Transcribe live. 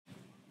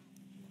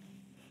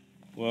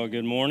Well,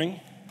 good morning.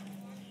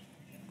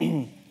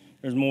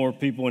 There's more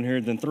people in here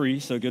than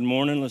three, so good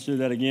morning. Let's do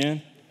that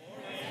again.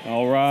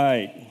 All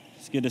right.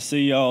 It's good to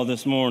see y'all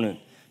this morning.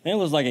 Man, it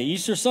looks like an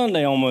Easter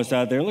Sunday almost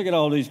out there. Look at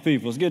all these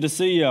people. It's good to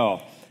see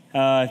y'all.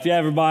 If you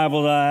have your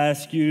Bible, I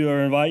ask you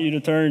or invite you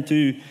to turn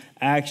to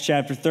Acts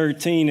chapter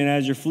 13, and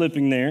as you're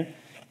flipping there,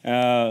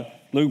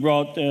 Luke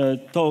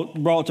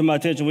brought to my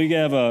attention, we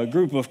have a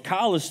group of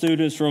college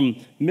students from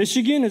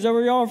Michigan. Is that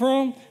where y'all are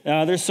from?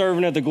 They're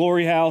serving at the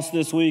Glory House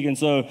this week, and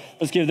so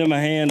let's give them a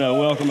hand.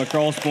 Welcome to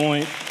Cross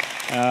Point.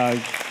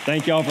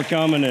 Thank y'all for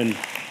coming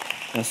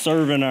and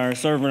serving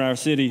our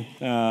city.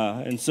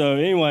 And so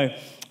anyway,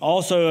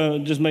 also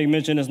just make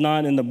mention, it's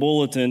not in the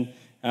bulletin,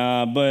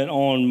 but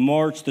on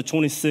March the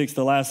 26th,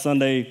 the last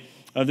Sunday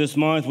of this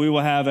month, we will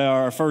have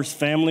our first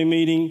family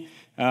meeting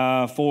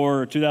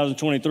for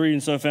 2023,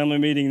 and so family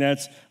meeting,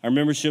 that's our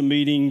membership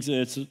meetings.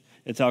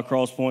 It's our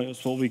Cross Point.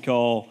 It's what we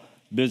call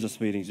business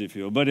meetings, if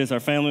you will. But it's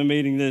our family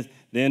meeting the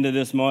end of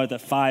this month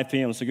at 5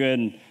 p.m. So go ahead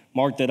and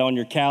mark that on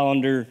your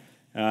calendar.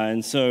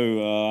 And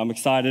so I'm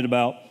excited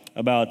about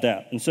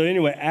that. And so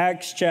anyway,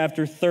 Acts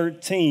chapter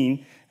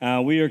 13,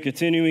 we are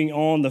continuing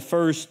on the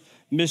first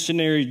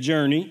missionary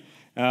journey,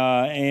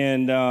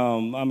 and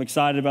I'm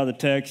excited about the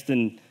text.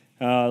 And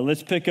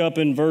let's pick up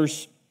in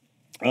verse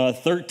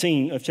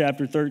 13 of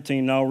chapter 13,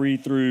 and I'll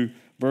read through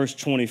verse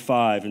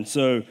 25. And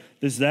so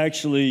this is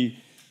actually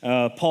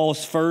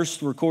Paul's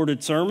first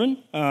recorded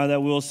sermon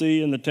that we'll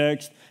see in the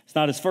text. It's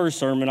not his first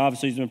sermon.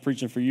 Obviously, he's been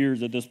preaching for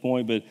years at this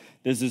point, but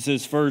this is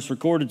his first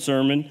recorded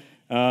sermon.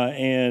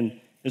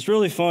 And it's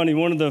really funny.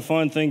 One of the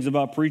fun things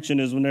about preaching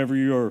is whenever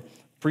you're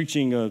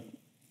preaching a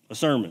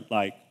sermon,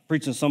 like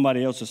preaching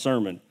somebody else's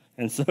sermon.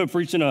 And so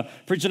preaching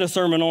a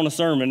sermon on a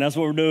sermon, that's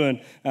what we're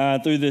doing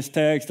through this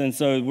text. And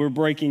so we're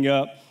breaking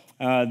up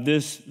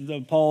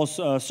Paul's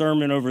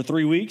sermon over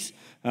 3 weeks.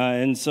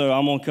 And so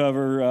I'm going to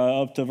cover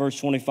up to verse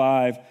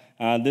 25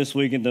 this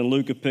week, and then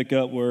Luke will pick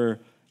up where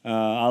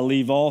I'll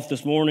leave off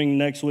this morning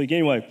next week.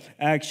 Anyway,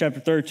 Acts chapter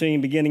 13,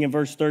 beginning in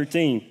verse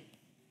 13,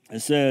 it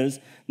says,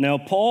 "Now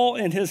Paul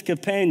and his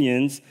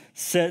companions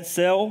set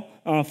sail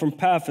from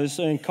Paphos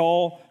and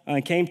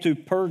came to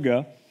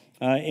Perga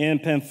in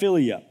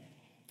Pamphylia.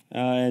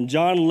 And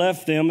John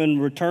left them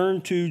and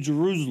returned to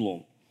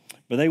Jerusalem.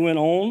 But they went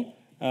on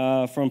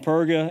from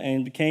Perga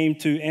and came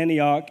to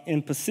Antioch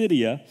in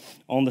Pisidia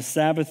on the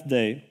Sabbath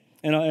day.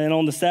 And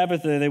on the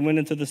Sabbath day, they went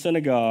into the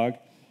synagogue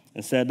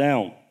and sat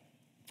down.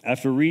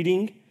 After the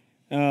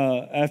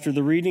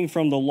reading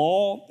from the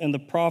law and the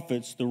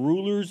prophets, the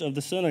rulers of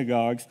the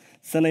synagogues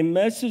sent a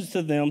message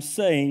to them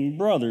saying,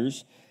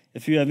 'Brothers,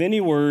 if you have any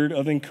word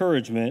of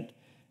encouragement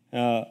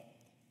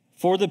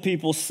for the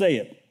people, say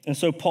it.' And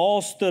so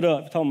Paul stood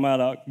up," talking about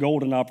a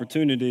golden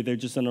opportunity. They're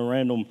just in a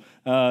random,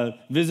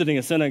 visiting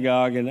a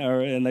synagogue,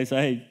 and they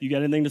say, "Hey, you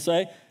got anything to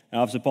say?" And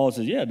obviously Paul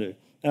says, "Yeah, I do."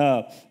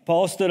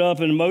 Paul stood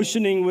up and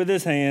motioning with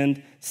his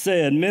hand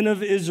said, "Men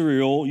of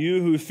Israel,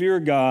 you who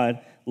fear God,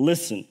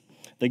 listen.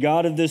 The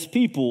God of this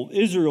people,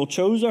 Israel,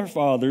 chose our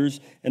fathers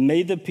and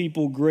made the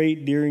people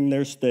great during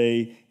their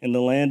stay in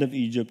the land of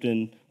Egypt.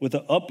 And with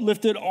an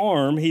uplifted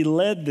arm, he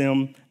led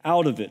them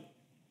out of it.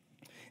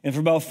 And for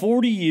about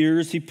 40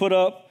 years, he put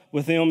up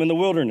with them in the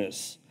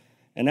wilderness.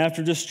 And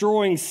after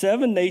destroying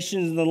 7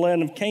 nations in the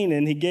land of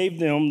Canaan, he gave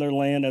them their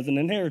land as an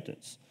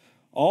inheritance.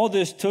 All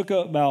this took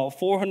about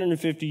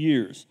 450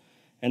 years.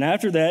 And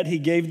after that, he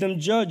gave them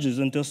judges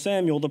until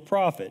Samuel the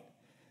prophet.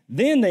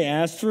 Then they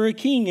asked for a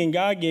king, and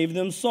God gave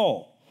them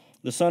Saul,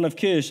 the son of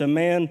Kish, a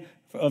man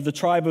of the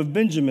tribe of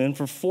Benjamin,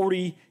 for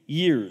 40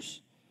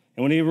 years.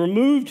 And when he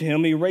removed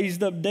him, he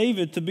raised up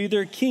David to be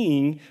their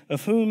king,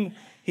 of whom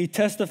he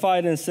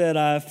testified and said,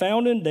 'I have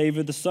found in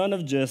David, the son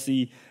of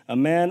Jesse, a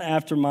man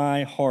after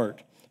my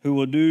heart, who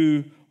will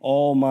do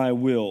all my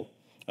will.'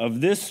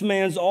 Of this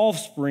man's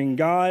offspring,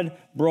 God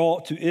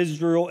brought to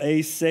Israel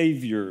a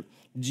Savior,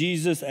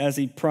 Jesus, as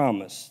he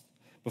promised.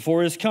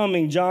 Before his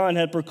coming, John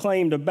had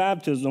proclaimed a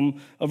baptism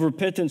of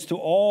repentance to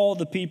all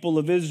the people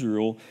of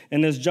Israel.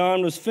 And as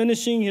John was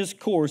finishing his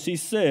course, he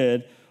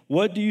said,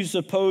 'What do you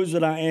suppose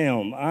that I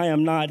am? I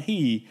am not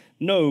he.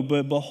 No,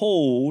 but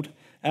behold,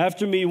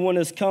 after me one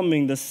is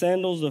coming, the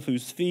sandals of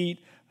whose feet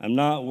I'm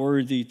not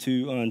worthy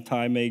to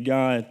untie.'" May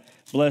God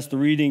bless the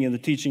reading and the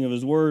teaching of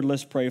his word.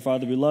 Let's pray.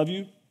 Father, we love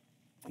you.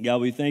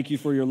 God, we thank you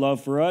for your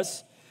love for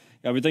us.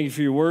 God, we thank you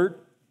for your word.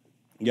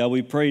 God,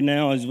 we pray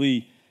now as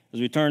we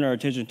turn our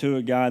attention to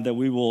it, God, that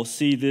we will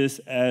see this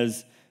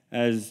as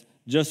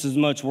just as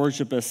much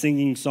worship as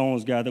singing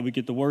songs, God, that we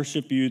get to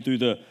worship you through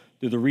the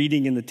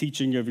reading and the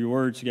teaching of your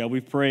words. God, we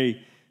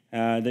pray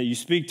that you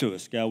speak to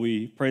us. God,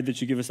 we pray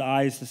that you give us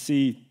eyes to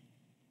see,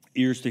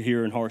 ears to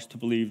hear, and hearts to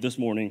believe this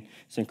morning.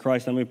 It's in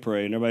Christ's name we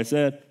pray. And everybody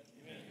said?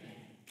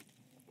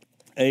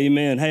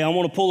 Amen. Hey, I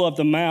want to pull up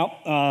the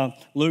map.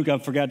 Luke, I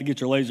forgot to get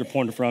your laser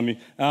pointer from you.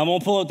 I'm going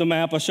to pull up the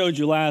map I showed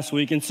you last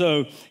week. And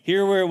so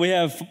here where we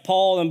have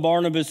Paul and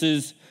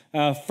Barnabas's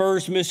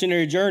first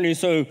missionary journey.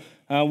 So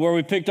where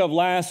we picked up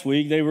last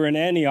week, they were in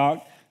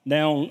Antioch.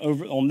 down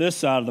over on this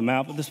side of the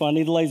map. But this is why I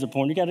need a laser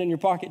pointer. You got it in your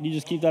pocket? You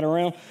just keep that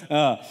around?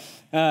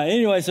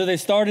 Anyway, so they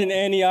started in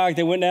Antioch.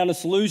 They went down to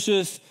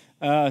Seleucia,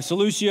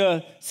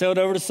 sailed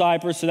over to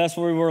Cyprus. So that's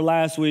where we were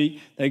last week.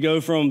 They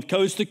go from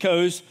coast to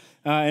coast.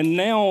 And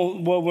now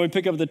when we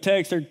pick up the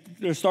text,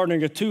 they're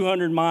starting a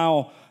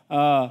 200-mile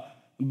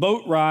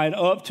boat ride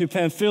up to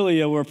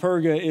Pamphylia, where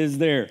Perga is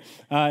there.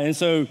 And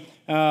so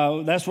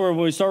that's where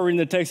when we start reading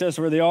the text, that's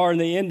where they are, and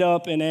they end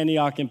up in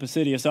Antioch and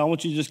Pisidia. So I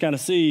want you to just kind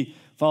of see,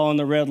 following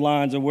the red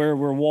lines of where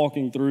we're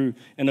walking through,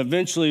 and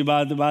eventually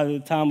by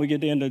the time we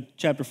get to the end of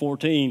chapter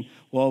 14,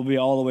 we'll be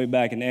all the way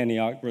back in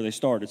Antioch where they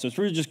started. So it's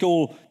really just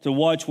cool to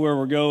watch where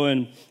we're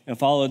going and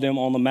follow them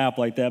on the map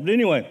like that. But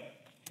anyway,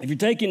 if you're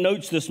taking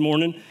notes this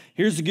morning,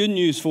 here's the good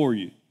news for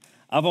you.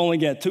 I've only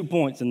got 2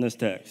 points in this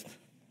text,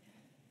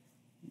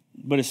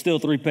 but it's still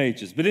 3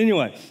 pages. But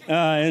anyway,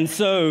 and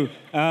so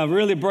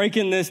really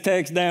breaking this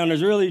text down,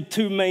 there's really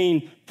 2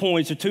 main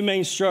points or 2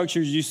 main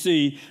structures you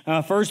see.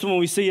 First one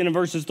we see in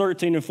verses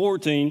 13 and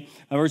 14,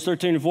 verse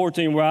 13 and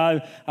 14,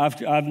 where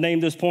I've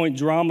named this point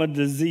drama,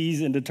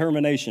 disease, and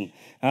determination.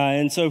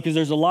 And so because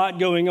there's a lot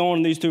going on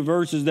in these 2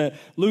 verses that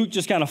Luke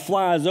just kind of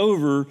flies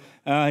over.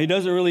 He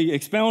doesn't really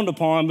expound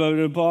upon, but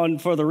upon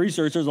further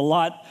research, there's a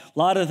lot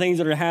of things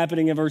that are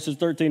happening in verses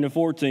 13 and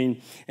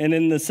 14. And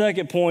in the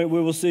second point,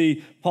 we will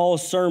see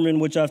Paul's sermon,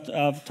 which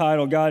I've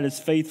titled, God is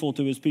faithful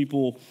to his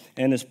people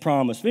and his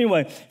promise. But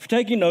anyway, if you're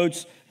taking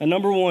notes,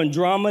 number 1,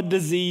 drama,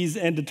 disease,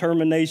 and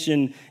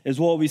determination is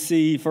what we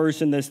see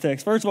first in this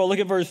text. First of all, look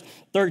at verse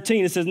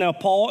 13. It says, now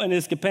Paul and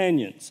his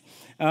companions.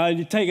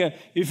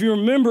 If you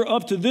remember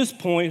up to this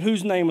point,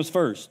 whose name was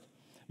first?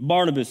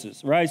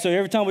 Barnabas's, right? So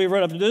every time we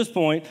read up to this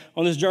point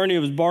on this journey, it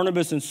was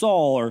Barnabas and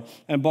Saul,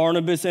 and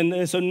Barnabas.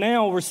 And so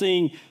now we're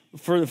seeing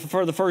for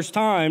the first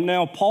time,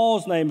 now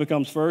Paul's name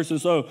becomes first.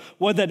 And so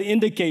what that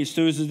indicates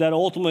to us is that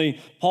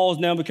ultimately Paul's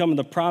now becoming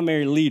the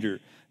primary leader.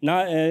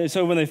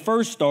 So when they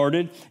first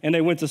started and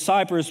they went to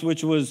Cyprus,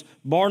 which was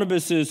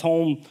Barnabas's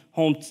home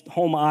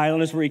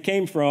island, that's where he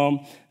came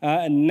from,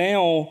 and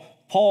now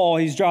Paul,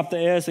 he's dropped the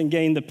S and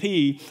gained the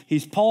P.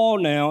 He's Paul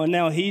now, and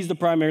now he's the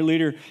primary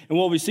leader. And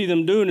what we see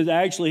them doing is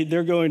actually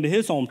they're going to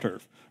his home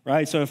turf,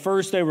 right? So at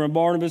first they were in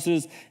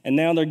Barnabas's, and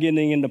now they're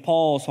getting into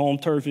Paul's home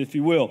turf, if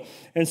you will.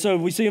 And so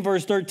we see in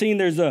verse 13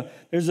 there's a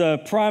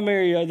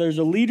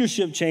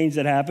leadership change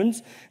that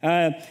happens,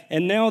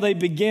 and now they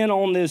begin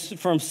on this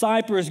from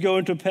Cyprus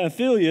going to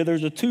Pamphylia.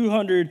 There's a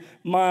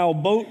 200-mile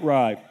boat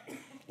ride.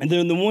 And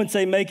then once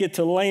they make it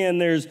to land,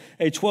 there's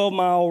a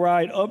 12-mile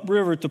ride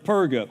upriver to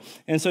Perga.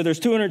 And so there's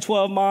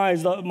 212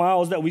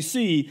 miles that we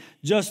see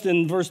just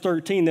in verse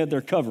 13 that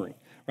they're covering,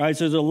 right?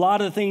 So there's a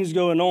lot of things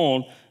going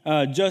on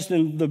just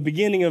in the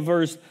beginning of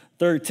verse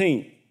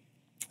 13.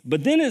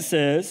 But then it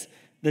says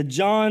that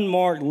John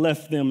Mark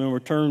left them and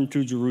returned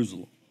to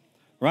Jerusalem,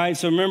 right?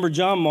 So remember,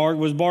 John Mark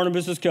was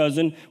Barnabas'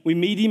 cousin. We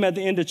meet him at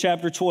the end of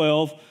chapter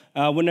 12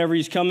 whenever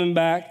he's coming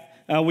back.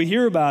 We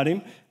hear about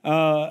him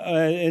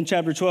in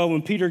chapter 12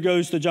 when Peter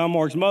goes to John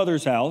Mark's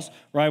mother's house,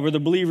 right, where the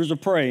believers are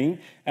praying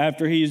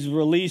after he's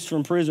released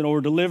from prison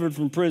or delivered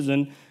from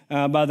prison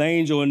by the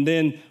angel. And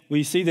then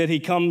we see that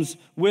he comes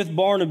with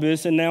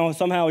Barnabas, and now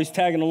somehow he's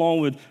tagging along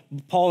with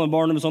Paul and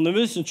Barnabas on the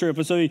mission trip.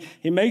 And so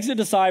he makes it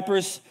to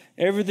Cyprus.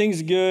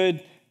 Everything's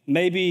good.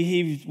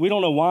 Maybe we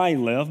don't know why he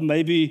left.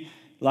 Maybe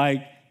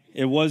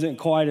it wasn't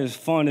quite as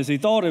fun as he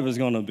thought it was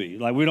going to be.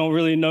 We don't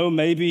really know.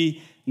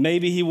 Maybe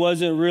he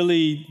wasn't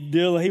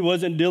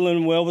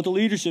dealing well with the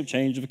leadership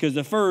change, because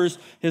at first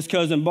his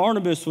cousin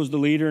Barnabas was the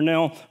leader, and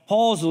now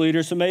Paul's the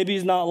leader, so maybe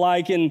he's not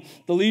liking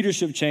the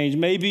leadership change.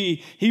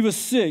 Maybe he was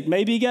sick.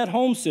 Maybe he got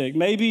homesick.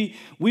 Maybe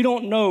we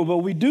don't know, but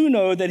we do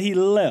know that he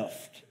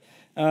left.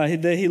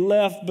 That he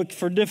left but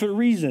for different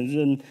reasons,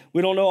 and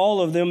we don't know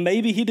all of them.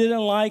 Maybe he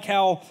didn't like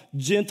how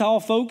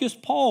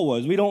Gentile-focused Paul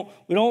was. We don't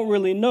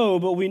really know,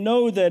 but we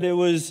know that it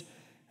was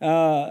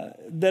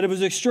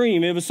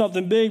extreme. It was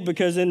something big,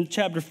 because in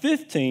chapter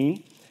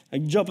 15,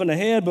 I'm jumping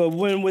ahead, but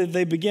when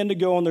they begin to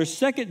go on their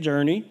second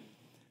journey,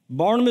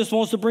 Barnabas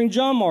wants to bring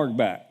John Mark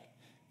back.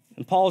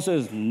 And Paul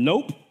says,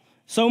 nope.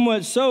 So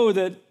much so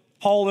that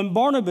Paul and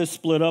Barnabas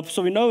split up.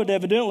 So we know that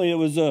evidently it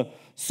was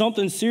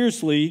something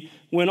seriously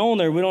went on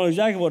there. We don't know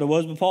exactly what it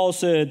was, but Paul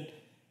said,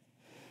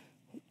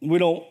 we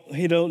don't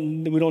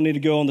need to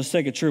go on the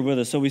second trip with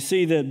us. So we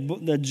see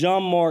that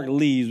John Mark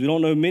leaves. We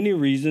don't know many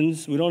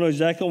reasons. We don't know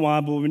exactly why,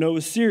 but we know it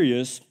was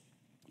serious.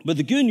 But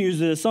the good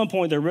news is at some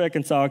point they're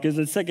reconciled, because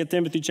in 2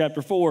 Timothy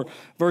chapter 4,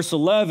 verse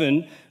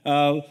 11,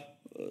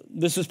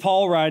 this is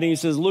Paul writing. He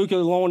says, Luke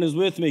alone is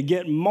with me.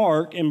 Get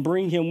Mark and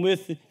bring him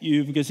with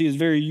you, because he is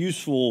very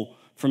useful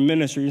for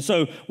ministry. And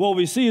so what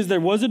we see is there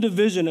was a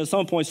division at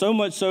some point, so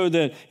much so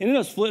that it ended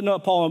up splitting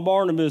up Paul and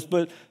Barnabas,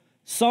 but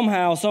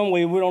somehow, some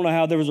way, we don't know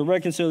how, there was a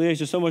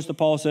reconciliation, so much that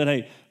Paul said,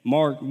 hey,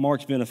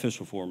 Mark's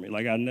beneficial for me.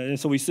 And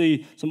so we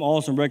see some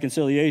awesome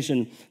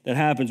reconciliation that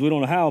happens. We don't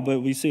know how,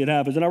 but we see it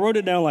happens. And I wrote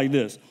it down like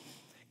this.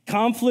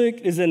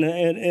 Conflict is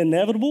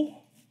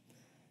inevitable,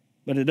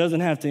 but it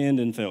doesn't have to end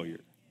in failure.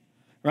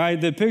 right?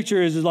 The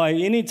picture is like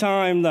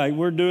anytime like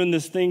we're doing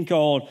this thing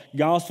called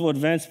gospel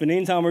advancement,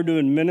 anytime we're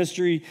doing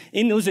ministry,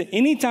 listen,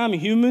 anytime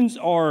humans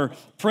are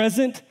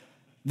present,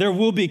 there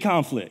will be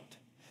conflict.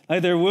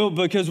 Like there will,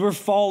 because we're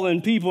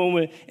fallen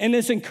people. And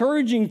it's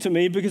encouraging to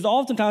me because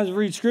oftentimes we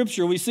read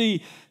scripture, we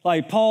see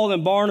like Paul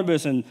and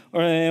Barnabas and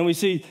we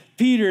see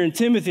Peter and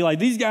Timothy. Like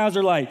these guys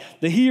are like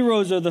the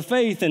heroes of the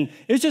faith. And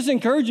it's just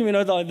encouraging me.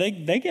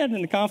 They got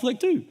into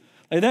conflict too.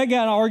 Like they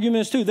got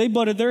arguments too. They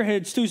butted their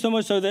heads too, so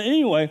much so that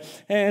anyway.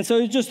 And so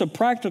it's just a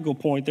practical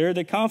point there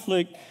that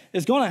conflict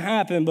is going to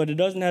happen, but it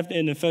doesn't have to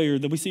end in failure.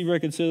 That we see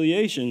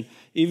reconciliation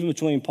even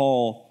between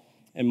Paul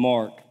and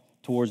Mark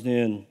towards the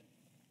end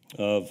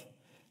of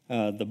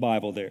the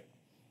Bible there.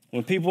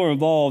 When people are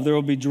involved, there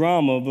will be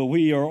drama, but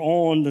we are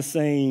on the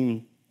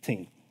same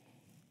team.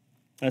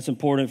 That's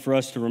important for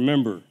us to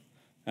remember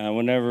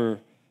whenever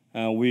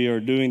we are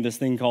doing this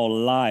thing called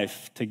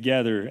life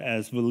together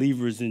as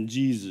believers in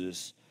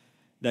Jesus,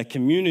 that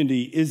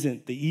community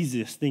isn't the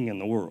easiest thing in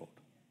the world,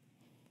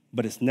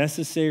 but it's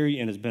necessary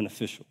and it's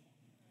beneficial.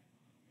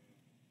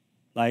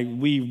 Like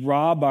we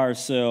rob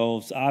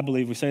ourselves, I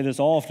believe we say this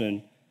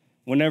often,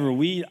 whenever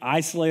we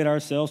isolate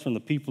ourselves from the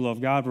people of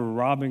God, we're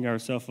robbing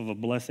ourselves of a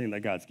blessing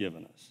that God's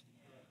given us.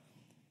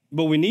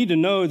 But we need to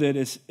know that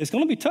it's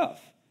going to be tough.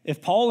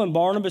 If Paul and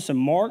Barnabas and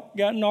Mark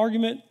got an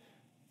argument,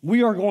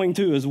 we are going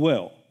to as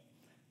well.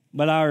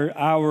 But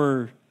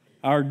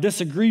our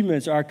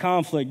disagreements, our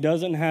conflict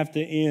doesn't have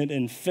to end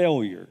in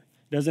failure.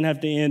 Doesn't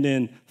have to end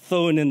in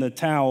throwing in the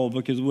towel,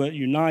 because what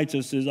unites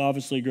us is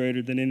obviously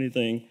greater than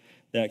anything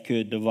that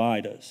could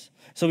divide us.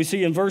 So we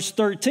see in verse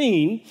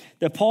 13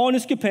 that Paul and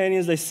his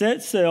companions, they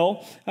set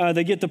sail.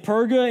 They get to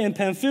Perga and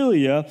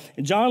Pamphylia.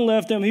 And John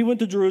left them. He went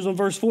to Jerusalem,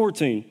 verse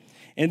 14.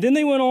 And then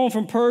they went on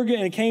from Perga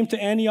and came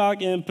to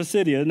Antioch in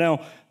Pisidia.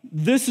 Now,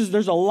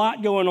 there's a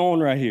lot going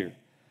on right here.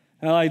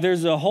 Like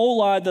there's a whole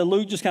lot that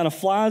Luke just kind of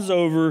flies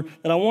over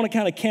that I want to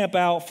kind of camp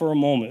out for a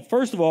moment.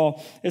 First of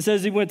all, it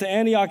says he went to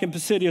Antioch and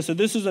Pisidia. So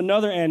this is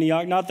another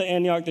Antioch, not the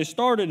Antioch they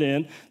started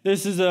in.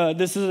 This is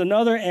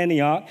another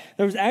Antioch.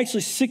 There was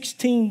actually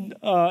 16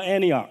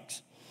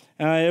 Antiochs.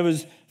 It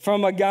was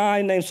from a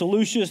guy named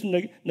Seleucus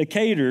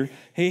Nicator.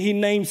 He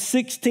named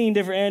 16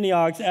 different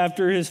Antiochs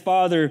after his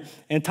father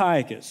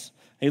Antiochus.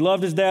 He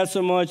loved his dad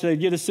so much, they'd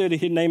get a city,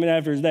 he'd name it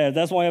after his dad.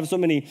 That's why we have so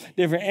many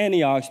different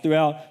Antiochs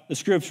throughout the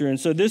scripture. And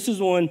so this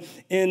is one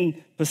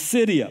in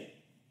Pisidia.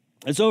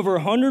 It's over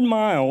 100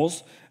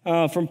 miles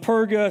from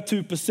Perga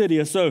to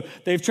Pisidia. So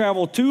they've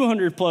traveled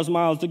 200 plus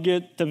miles to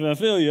get to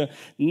Pamphylia.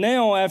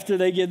 Now, after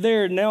they get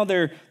there, now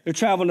they're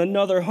traveling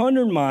another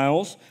 100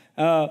 miles.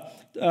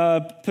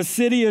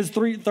 Pisidia is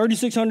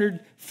 3,600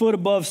 foot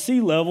above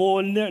sea level.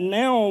 And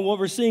now what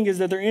we're seeing is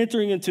that they're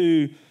entering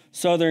into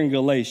southern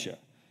Galatia.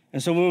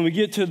 And so when we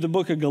get to the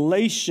book of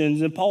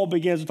Galatians and Paul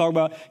begins to talk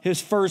about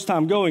his first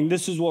time going,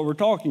 this is what we're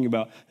talking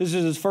about. This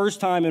is his first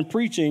time in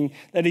preaching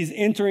that he's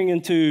entering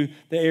into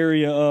the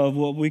area of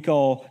what we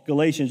call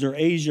Galatians, or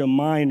Asia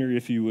Minor,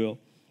 if you will.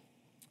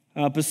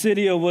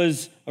 Pisidia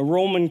was a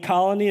Roman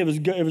colony. It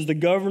was the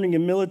governing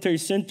and military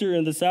center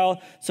in the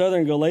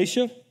southern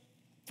Galatia.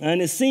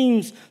 And this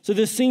seems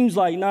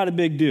like not a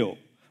big deal,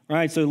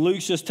 right? So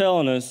Luke's just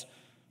telling us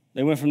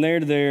they went from there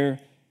to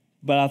there.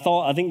 But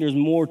I think there's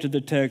more to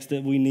the text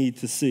that we need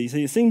to see.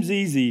 See, it seems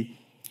easy,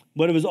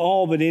 but it was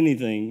all but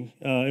anything.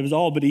 It was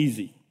all but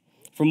easy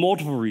for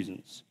multiple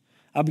reasons.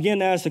 I began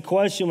to ask the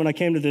question when I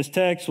came to this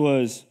text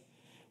was,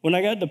 when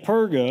I got to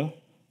Perga,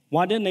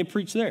 why didn't they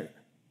preach there?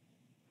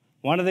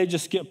 Why did they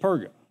just skip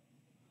Perga?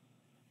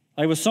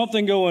 There was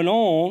something going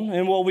on,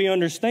 and what we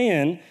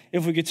understand,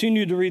 if we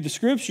continue to read the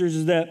scriptures,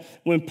 is that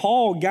when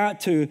Paul got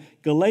to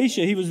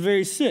Galatia, he was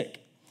very sick.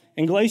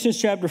 In Galatians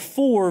chapter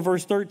 4,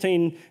 verse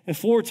 13 and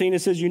 14, it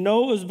says, "You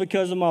know it was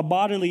because of my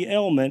bodily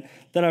ailment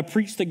that I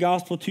preached the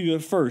gospel to you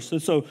at first."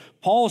 And so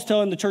Paul's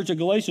telling the church of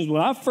Galatians,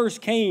 when I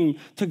first came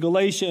to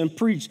Galatia and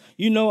preached,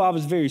 you know I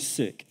was very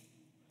sick.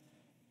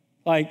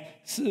 Like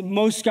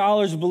most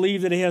scholars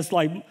believe that he has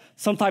like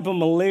some type of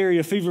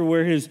malaria fever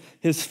where his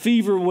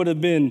fever would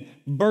have been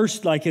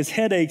burst, like his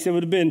headaches. It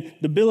would have been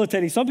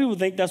debilitating. Some people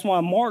think that's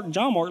why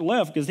John Mark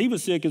left, because he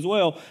was sick as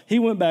well. He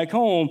went back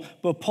home.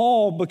 But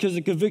Paul, because of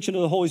the conviction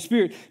of the Holy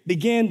Spirit,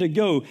 began to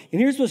go. And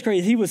here's what's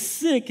crazy. He was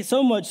sick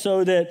so much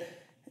so that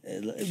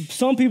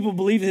some people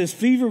believe that his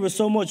fever was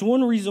so much.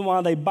 One reason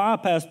why they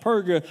bypassed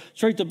Perga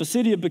straight to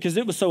Pisidia, because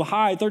it was so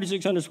high,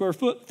 3,600 square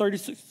foot,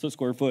 36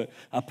 square foot.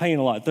 I paint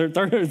a lot.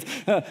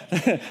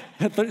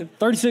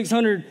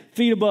 3,600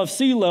 feet above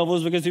sea level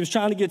is because he was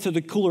trying to get to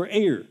the cooler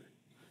air.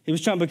 He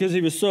was trying because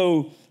he was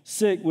so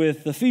sick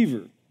with the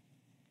fever.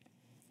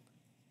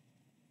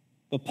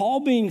 But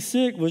Paul being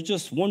sick was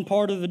just one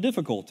part of the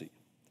difficulty.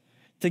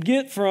 To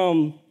get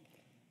from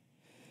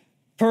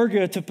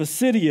Perga to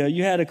Pisidia,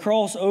 you had to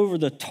cross over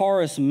the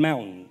Taurus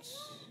Mountains,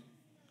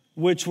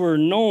 which were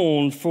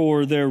known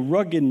for their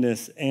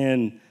ruggedness.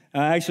 And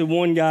actually,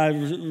 one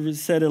guy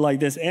said it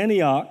like this: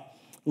 Antioch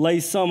lay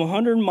some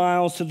 100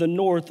 miles to the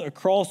north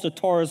across the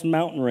Taurus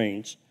mountain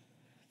range.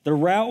 The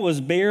route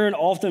was barren,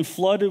 often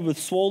flooded with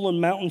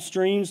swollen mountain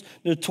streams,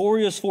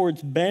 notorious for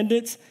its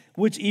bandits,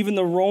 which even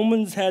the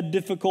Romans had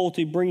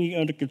difficulty bringing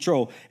under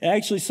control.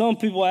 Actually,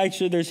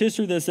 there's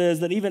history that says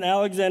that even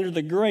Alexander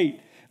the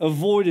Great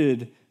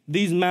avoided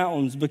these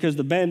mountains because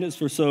the bandits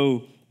were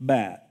so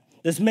bad.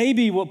 This may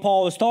be what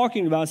Paul is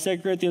talking about in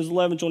 2 Corinthians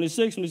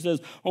 11:26 when he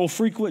says, on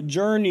frequent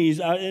journeys,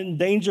 in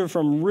danger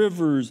from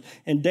rivers,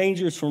 and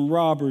dangers from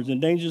robbers, and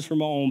dangers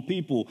from our own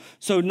people.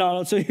 So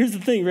here's the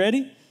thing,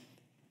 ready?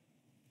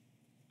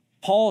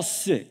 Paul's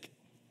sick,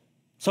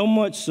 so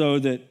much so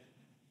that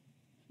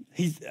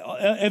he's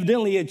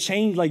evidently it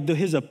changed, like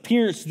his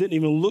appearance didn't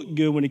even look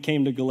good when he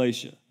came to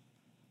Galatia.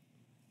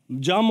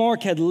 John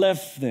Mark had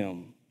left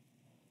them.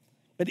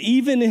 But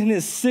even in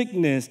his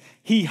sickness,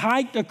 he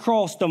hiked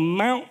across the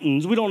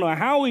mountains. We don't know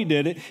how he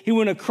did it. He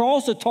went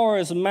across the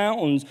Taurus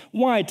Mountains.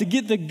 Why? To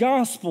get the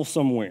gospel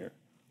somewhere.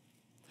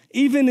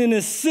 Even in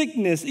his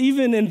sickness,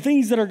 even in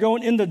things that are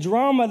going, in the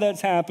drama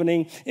that's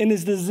happening, in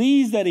his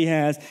disease that he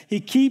has,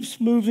 he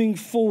keeps moving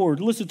forward.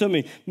 Listen to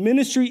me.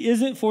 Ministry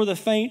isn't for the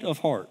faint of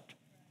heart.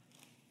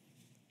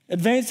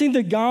 Advancing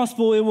the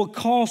gospel, it will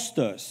cost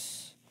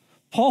us.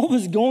 Paul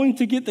was going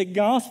to get the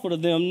gospel to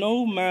them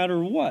no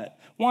matter what.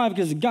 Why?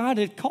 Because God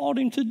had called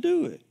him to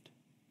do it.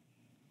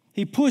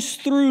 He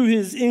pushed through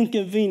his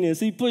inconvenience.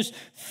 He pushed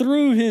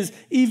through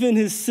even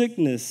his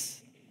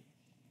sickness.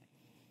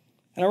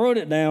 And I wrote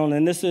it down,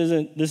 and this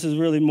is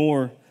really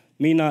more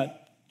me not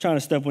trying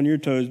to step on your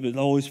toes, but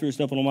the Holy Spirit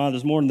stepping on mine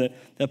this morning,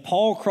 that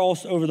Paul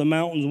crossed over the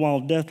mountains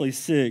while deathly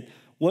sick.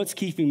 What's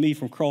keeping me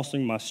from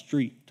crossing my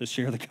street to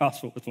share the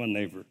gospel with my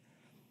neighbor?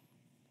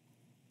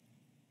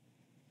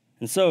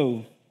 And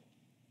so,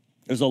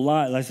 there's a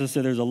lot, like I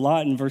said, there's a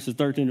lot in verses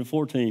 13 to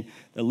 14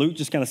 that Luke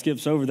just kind of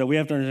skips over that we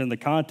have to understand the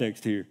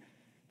context here.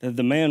 That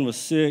the man was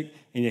sick,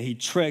 and yet he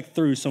trekked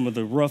through some of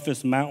the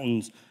roughest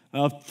mountains,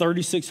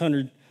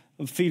 3,600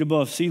 feet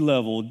above sea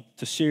level,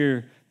 to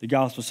share the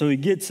gospel. So he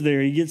gets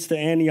there, he gets to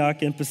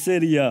Antioch and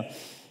Pisidia.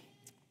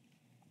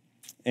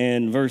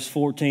 And verse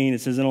 14,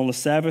 it says, and on the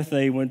Sabbath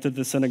day, he went to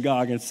the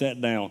synagogue and sat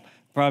down.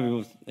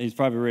 He's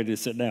probably ready to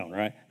sit down,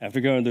 right?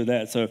 After going through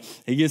that. So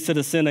he gets to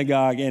the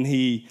synagogue and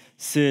he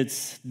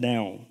sits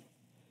down.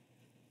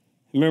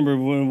 Remember,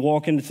 when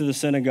walking into the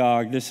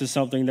synagogue, this is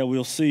something that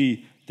we'll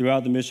see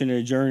throughout the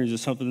missionary journeys.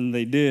 It's something that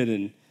they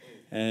did.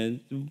 And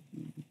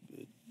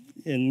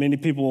many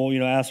people,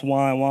 ask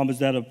why was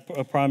that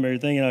a primary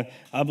thing? And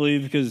I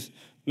believe because,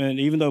 man,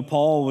 even though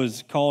Paul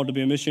was called to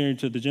be a missionary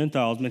to the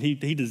Gentiles, man,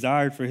 he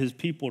desired for his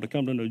people to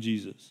come to know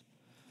Jesus.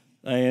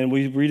 And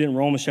we read it in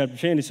Romans chapter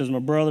 10. He says, my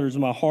brothers,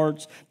 my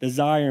heart's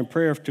desire and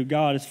prayer to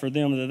God is for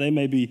them that they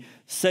may be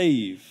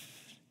saved,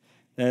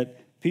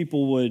 that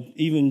people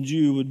even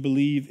Jew would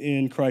believe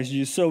in Christ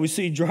Jesus. So we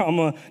see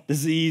drama,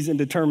 disease, and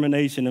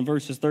determination in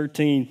verses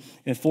 13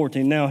 and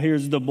 14. Now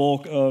here's the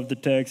bulk of the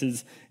text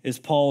is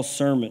Paul's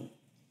sermon,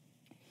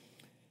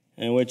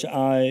 in which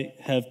I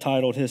have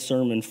titled his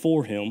sermon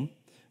for him,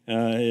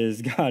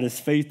 is God is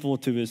faithful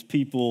to his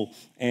people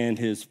and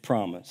his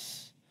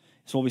promise.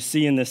 That's what we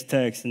see in this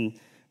text. In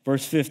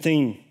verse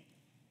 15,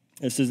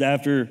 it says,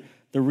 after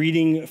the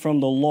reading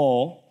from the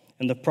law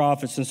and the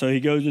prophets, and so he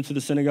goes into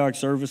the synagogue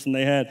service, and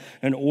they had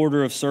an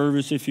order of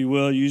service, if you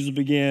will. It usually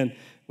began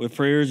with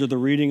prayers or the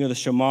reading of the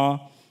Shema,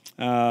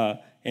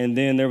 and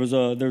then there was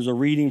a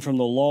reading from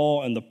the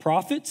law and the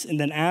prophets, and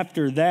then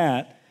after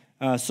that,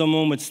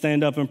 someone would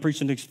stand up and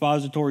preach an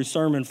expository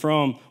sermon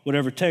from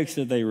whatever text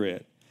that they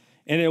read.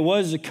 And it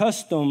was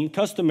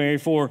customary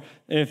for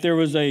if there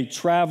was a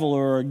traveler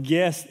or a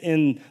guest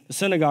in the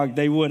synagogue,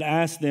 they would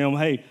ask them,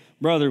 hey,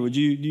 brother,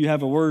 do you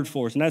have a word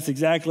for us? And that's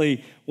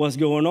exactly what's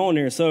going on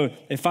here. So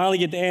they finally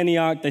get to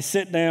Antioch. They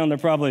sit down. They're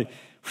probably,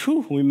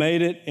 we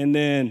made it. And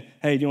then,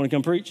 hey, do you want to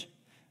come preach?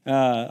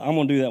 I'm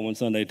going to do that one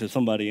Sunday to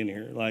somebody in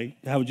here.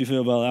 Like, how would you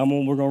feel about it?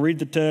 We're going to read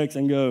the text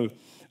and go,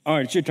 all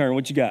right, it's your turn.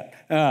 What you got?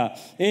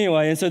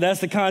 Anyway, and so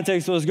that's the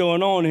context of what's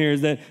going on here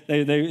is that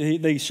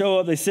they show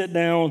up, they sit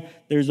down.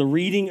 There's a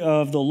reading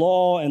of the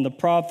law and the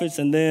prophets,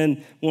 and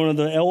then one of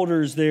the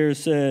elders there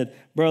said,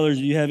 brothers,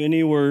 do you have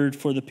any word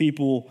for the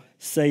people?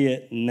 Say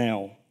it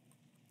now.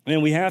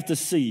 And we have to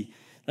see,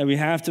 we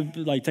have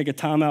to take a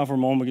time out for a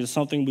moment because it's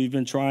something we've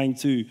been trying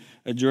to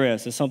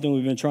address. It's something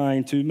we've been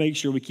trying to make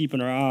sure we keep in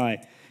our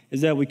eye,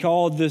 is that we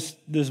call this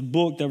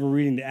book that we're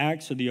reading the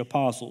Acts of the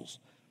Apostles.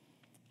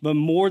 But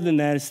more than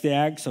that, it's the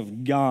acts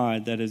of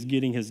God that is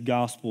getting his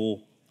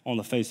gospel on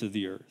the face of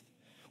the earth.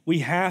 We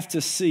have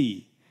to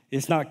see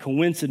it's not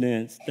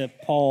coincidence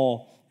that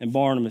Paul and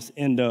Barnabas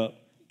end up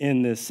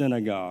in this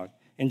synagogue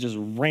and just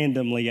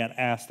randomly got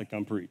asked to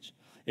come preach.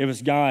 It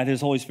was God, his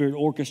Holy Spirit,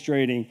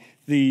 orchestrating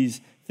these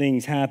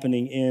things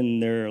happening in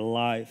their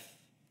life.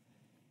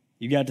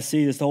 You got to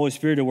see this, the Holy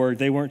Spirit at work.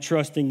 They weren't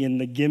trusting in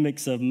the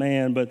gimmicks of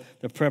man, but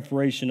the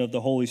preparation of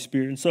the Holy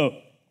Spirit. And so,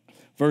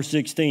 verse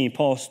 16,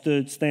 Paul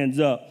stands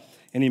up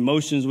and he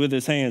motions with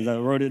his hands. I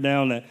wrote it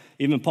down that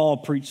even Paul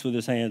preached with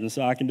his hands, and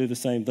so I can do the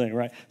same thing,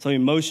 right? So he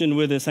motioned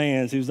with his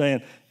hands. He was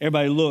saying,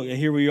 everybody look,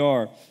 here we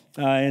are.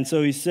 And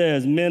so he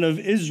says, men of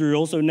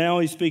Israel, so now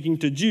he's speaking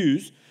to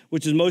Jews,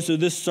 which is most of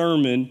this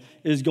sermon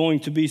is going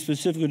to be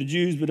specifically to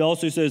Jews, but it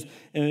also says,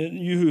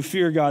 you who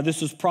fear God.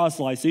 This was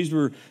proselytes. These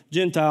were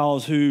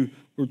Gentiles who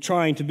were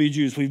trying to be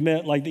Jews. We've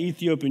met like the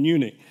Ethiopian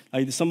eunuch,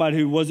 like somebody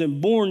who wasn't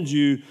born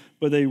Jew,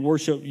 but they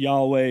worship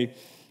Yahweh.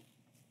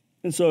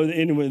 And so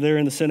anyway, they're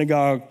in the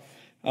synagogue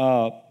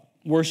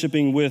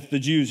worshiping with the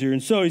Jews here.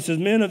 And so he says,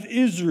 men of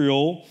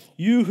Israel,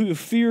 you who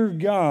fear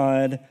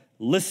God,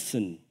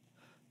 listen.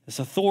 It's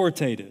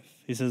authoritative.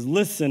 He says,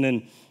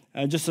 listen.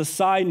 And just a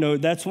side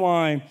note, that's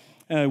why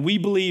we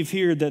believe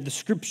here that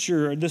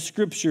this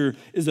scripture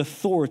is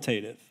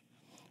authoritative.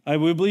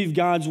 We believe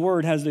God's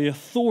word has the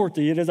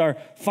authority. It is our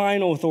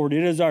final authority.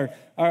 It is our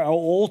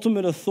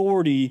ultimate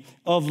authority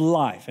of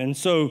life. And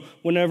so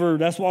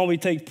that's why we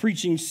take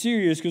preaching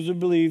serious, because we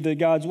believe that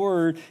God's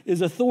word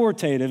is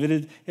authoritative.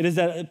 It is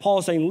that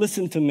Paul saying,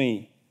 listen to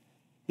me.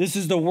 This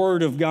is the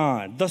word of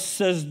God. Thus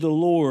says the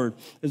Lord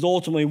is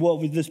ultimately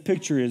what this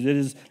picture is. It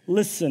is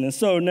listen. And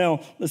so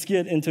now let's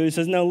get into it. It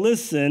says, now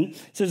listen.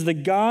 It says, the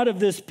God of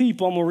this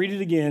people, I'm going to read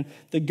it again.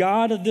 The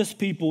God of this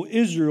people,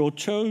 Israel,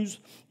 chose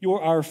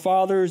our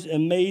fathers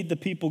and made the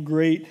people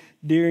great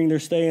during their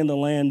stay in the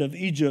land of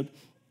Egypt.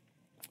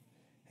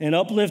 And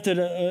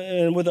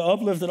with an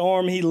uplifted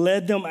arm, he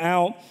led them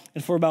out.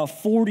 And for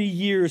about 40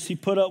 years, he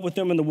put up with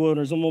them in the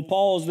wilderness. I'm going to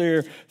pause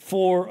there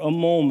for a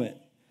moment.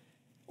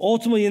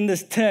 Ultimately, in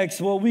this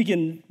text, we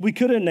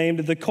could have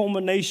named it the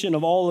culmination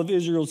of all of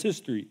Israel's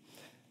history.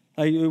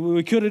 Like,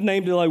 we could have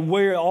named it like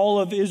where all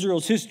of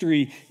Israel's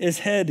history is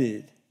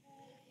headed.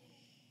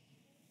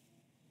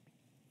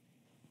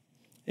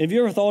 Have you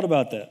ever thought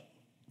about that?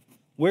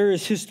 Where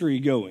is history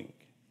going?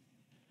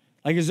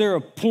 Like, is there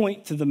a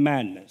point to the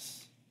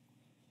madness?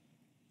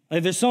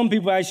 Like, there's some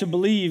people actually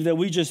believe that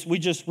we're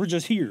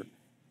just here.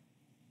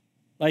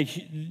 Like,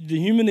 the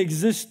human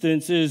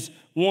existence is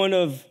one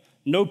of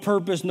no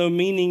purpose, no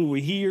meaning.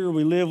 We here,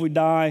 we live, we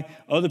die.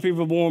 Other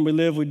people are born, we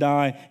live, we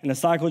die. And the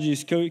cycle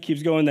just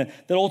keeps going. That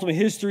ultimate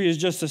history is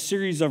just a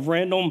series of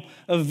random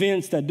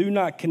events that do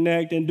not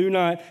connect and do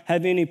not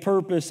have any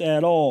purpose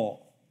at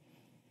all.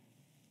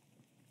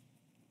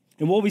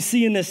 And what we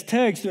see in this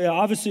text,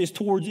 obviously, is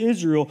towards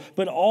Israel,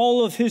 but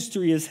all of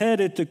history is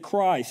headed to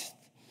Christ,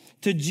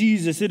 to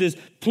Jesus. It is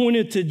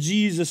pointed to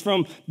Jesus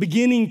from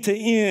beginning to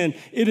end.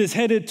 It is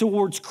headed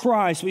towards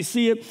Christ. We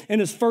see it in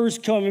his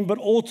first coming, but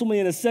ultimately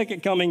in his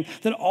second coming,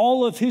 that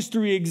all of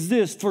history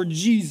exists for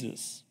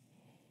Jesus.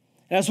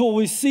 That's what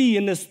we see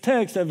in this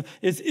text.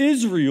 It's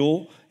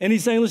Israel, and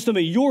he's saying, listen to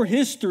me, your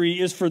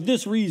history is for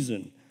this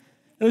reason.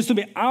 And listen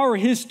to me, our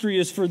history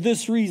is for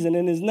this reason,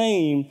 and his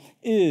name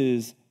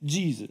is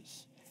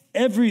Jesus.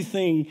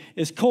 Everything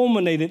is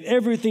culminated.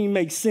 Everything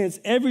makes sense.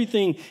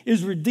 Everything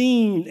is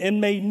redeemed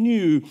and made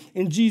new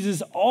in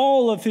Jesus.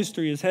 All of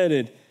history is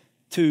headed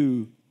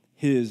to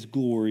his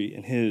glory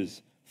and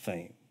his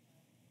fame.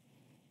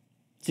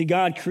 See,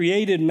 God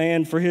created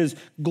man for his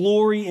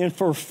glory and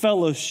for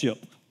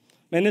fellowship.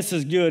 Man, this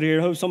is good here.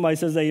 I hope somebody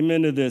says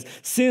amen to this.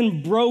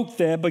 Sin broke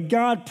that, but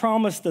God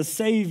promised a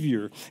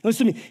Savior.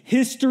 Listen to me.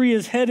 History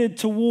is headed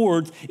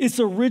towards its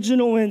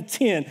original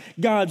intent,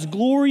 God's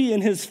glory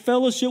and his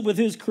fellowship with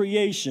his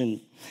creation.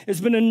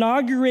 It's been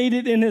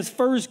inaugurated in his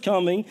first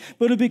coming,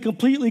 but it'll be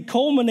completely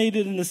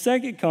culminated in the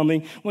second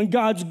coming when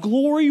God's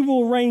glory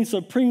will reign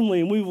supremely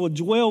and we will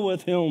dwell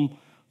with him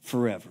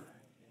forever.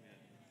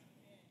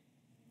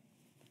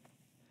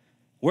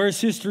 Where's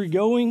history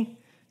going?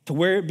 To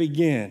where it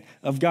began,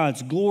 of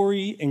God's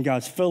glory and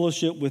God's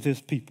fellowship with his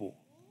people.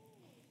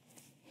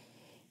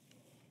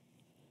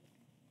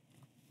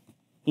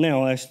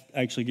 Now let's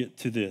actually get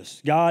to this.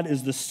 God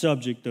is the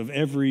subject of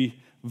every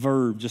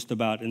verb just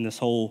about in this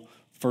whole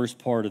first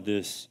part of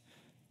this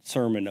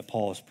sermon that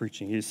Paul is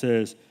preaching. He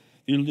says,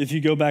 if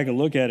you go back and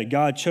look at it,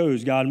 God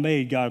chose, God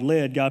made, God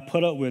led, God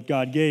put up with,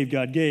 God gave,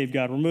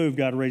 God removed,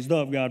 God raised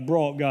up, God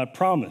brought, God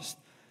promised.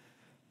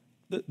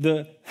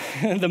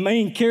 The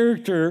main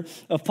character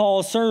of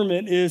Paul's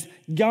sermon is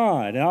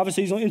God. And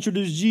obviously he's going to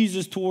introduce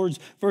Jesus towards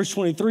verse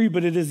 23,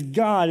 but it is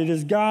God. It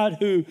is God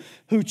who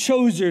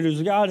chose Israel. It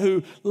was God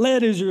who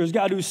led Israel. It was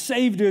God who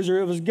saved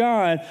Israel. It was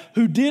God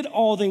who did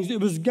all things. It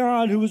was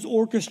God who was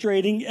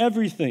orchestrating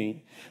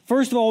everything.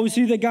 First of all, we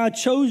see that God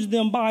chose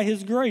them by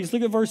his grace.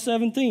 Look at verse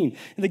 17.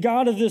 And the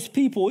God of this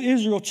people,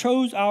 Israel,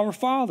 chose our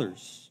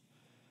fathers.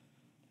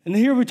 And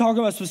here we're talking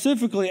about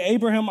specifically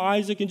Abraham,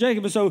 Isaac, and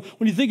Jacob. And so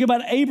when you think about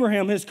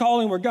Abraham, his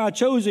calling where God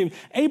chose him,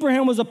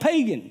 Abraham was a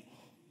pagan.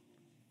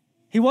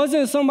 He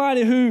wasn't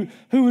somebody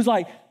who was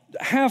like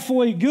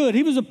halfway good.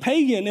 He was a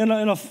pagan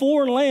in a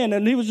foreign land,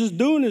 and he was just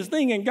doing his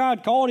thing, and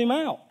God called him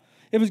out.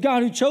 It was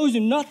God who chose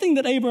him. Nothing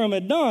that Abraham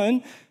had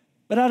done,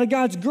 but out of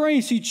God's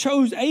grace, he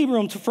chose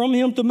Abraham from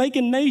him to make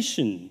a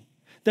nation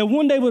that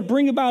one day would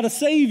bring about a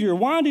Savior.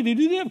 Why did he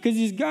do that? Because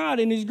he's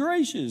God and he's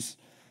gracious.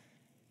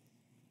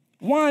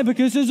 Why?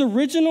 Because his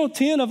original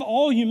intent of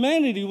all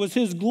humanity was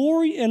his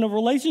glory and a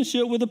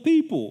relationship with the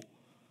people.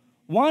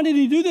 Why did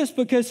he do this?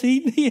 Because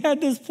he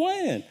had this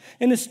plan.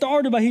 And it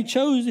started by him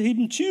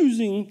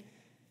choosing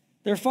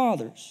their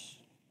fathers.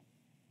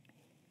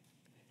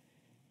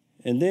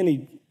 And then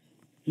he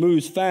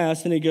moves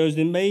fast, and he goes,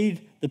 "They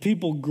made the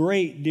people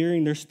great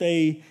during their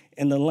stay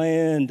in the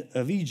land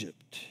of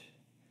Egypt."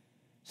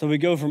 So we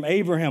go from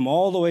Abraham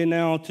all the way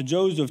now to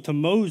Joseph to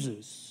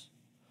Moses.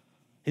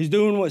 He's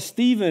doing what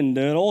Stephen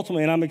did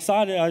ultimately, and I'm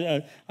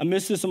excited. I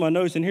missed this in my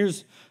notes, and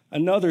here's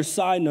another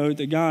side note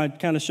that God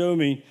kind of showed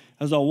me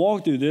as I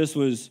walked through this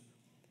was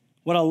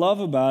what I love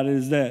about it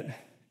is that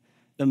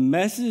the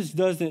message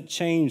doesn't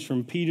change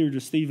from Peter to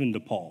Stephen to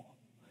Paul.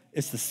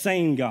 It's the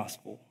same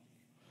gospel.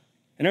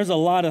 And there's a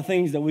lot of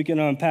things that we can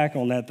unpack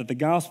on that the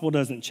gospel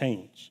doesn't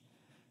change.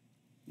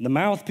 The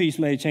mouthpiece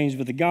may change,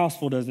 but the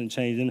gospel doesn't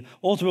change. And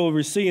ultimately, what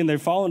we're seeing, they're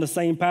following the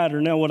same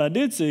pattern. Now, what I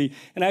did see,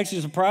 and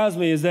actually surprised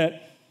me, is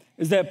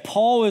that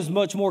Paul is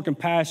much more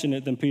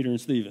compassionate than Peter and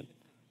Stephen.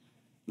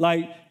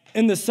 Like,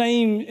 in the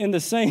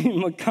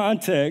same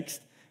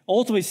context,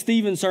 ultimately,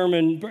 Stephen's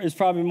sermon is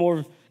probably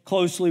more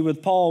closely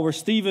with Paul, where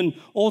Stephen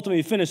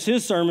ultimately finished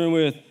his sermon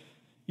with,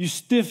 "You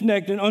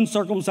stiff-necked and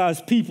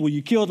uncircumcised people,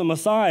 you killed the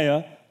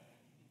Messiah."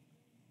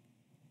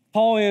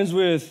 Paul ends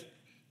with,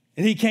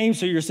 "And he came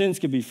so your sins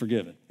could be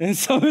forgiven." And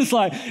so it's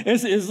like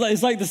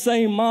the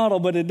same model,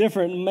 but a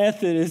different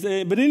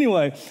method. But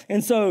anyway,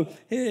 and so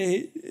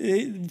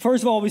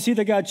first of all, we see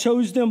that God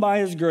chose them by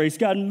his grace.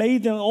 God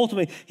made them,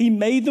 ultimately, he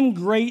made them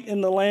great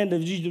in the land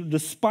of Egypt,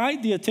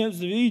 despite the attempts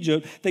of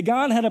Egypt, that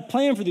God had a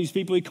plan for these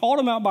people. He called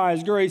them out by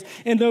his grace.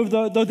 And though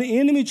the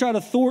enemy tried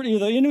to thwart it,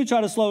 the enemy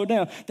tried to slow it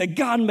down, that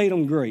God made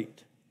them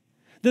great.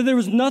 That there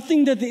was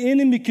nothing that the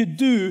enemy could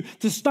do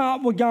to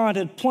stop what God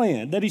had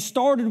planned. That he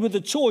started with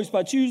a choice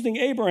by choosing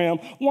Abraham.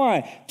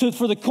 Why?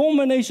 For the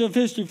culmination of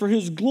history, for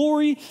his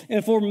glory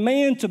and for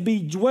man to be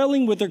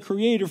dwelling with their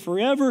Creator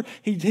forever.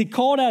 He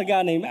called out a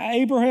guy named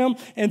Abraham,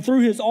 and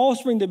through his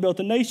offspring they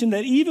built a nation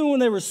that even when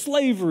they were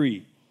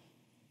slavery,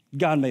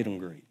 God made them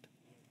great.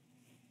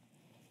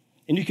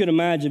 And you can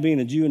imagine being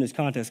a Jew in this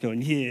context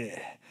going, "Yeah,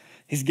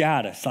 he's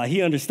got us. Like,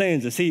 he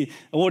understands us.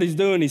 What he's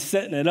doing, he's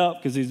setting it up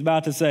because he's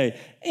about to say,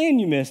 and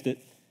you missed it."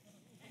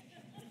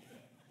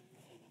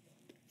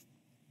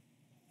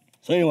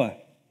 So anyway,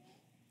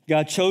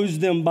 God chose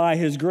them by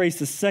his grace.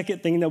 The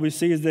second thing that we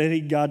see is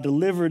that God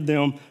delivered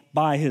them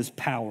by his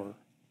power.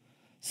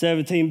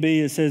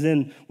 17b, it says,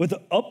 "And with an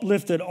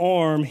uplifted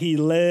arm, he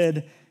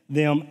led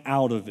them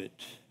out of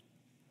it."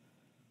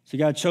 So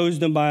God chose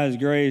them by his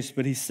grace,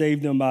 but he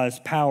saved them by his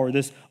power.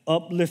 This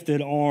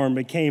uplifted arm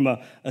became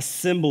a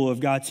symbol of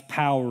God's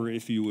power,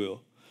 if you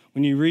will.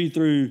 When you read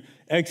through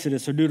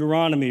Exodus or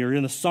Deuteronomy or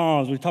in the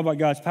Psalms, we talk about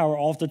God's power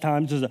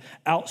oftentimes as an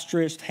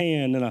outstretched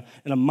hand and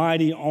a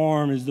mighty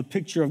arm is the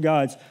picture of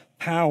God's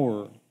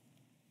power.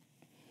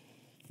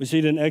 We see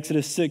it in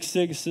Exodus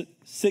 6:6.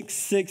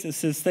 It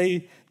says,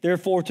 "Say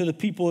therefore to the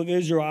people of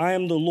Israel, I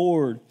am the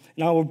Lord,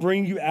 and I will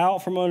bring you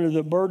out from under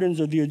the burdens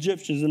of the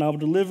Egyptians, and I will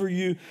deliver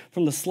you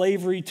from the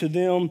slavery to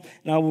them,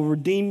 and I will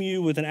redeem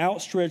you with an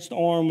outstretched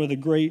arm with a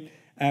great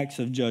acts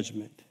of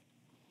judgment."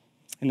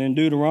 And in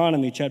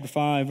Deuteronomy chapter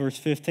 5, verse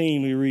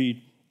 15, we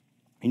read,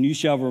 "And you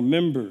shall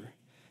remember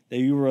that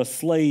you were a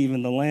slave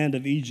in the land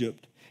of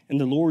Egypt, and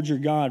the Lord your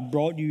God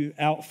brought you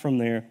out from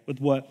there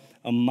with what?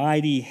 A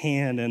mighty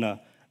hand and an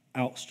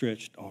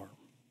outstretched arm."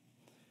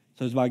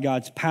 So it's by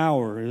God's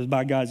power, it was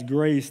by God's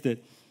grace that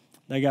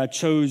God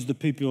chose the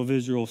people of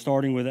Israel,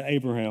 starting with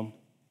Abraham.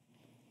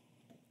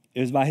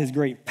 It was by his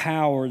great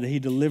power that he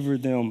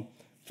delivered them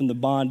from the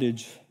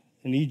bondage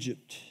in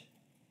Egypt.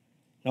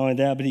 Not only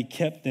that, but he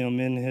kept them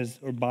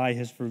by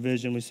his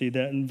provision. We see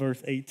that in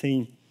verse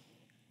 18.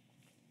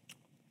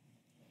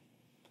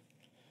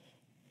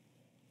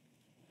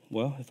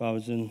 Well, if I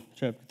was in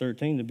chapter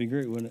 13, that'd be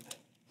great, wouldn't it?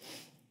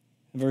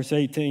 In verse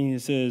 18,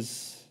 it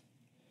says,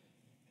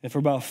 "And for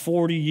about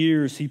 40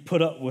 years he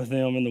put up with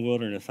them in the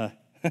wilderness."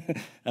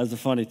 That's a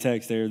funny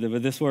text there.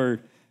 But this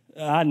word,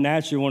 I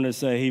naturally wanted to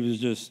say he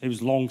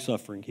was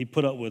long-suffering. He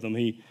put up with them.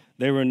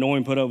 They were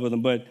annoying, put up with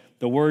them. But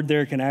the word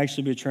there can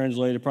actually be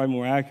translated, probably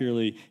more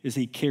accurately, is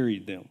he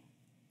carried them.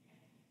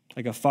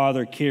 Like a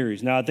father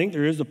carries. Now, I think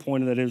there is a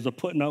point of that it was a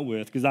putting up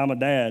with, because I'm a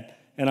dad,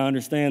 and I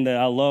understand that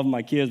I love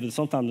my kids, but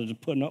sometimes they're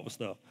just putting up with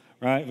stuff,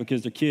 right?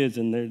 Because they're kids,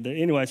 and they're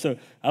anyway. So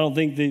I don't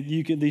think that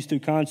these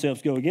two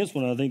concepts go against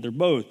one another. I think they're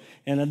both.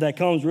 And that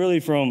comes really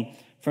from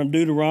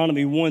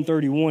Deuteronomy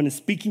 1:31. And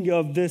speaking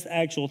of this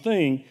actual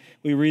thing,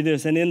 we read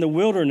this, "And in the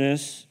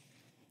wilderness,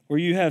 where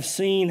you have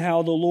seen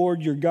how the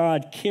Lord your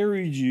God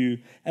carried you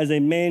as a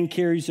man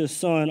carries his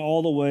son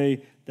all the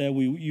way that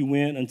you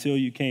went until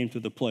you came to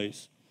the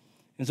place."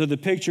 And so the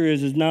picture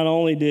is not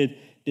only did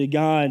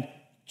God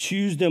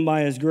choose them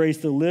by his grace,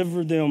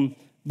 deliver them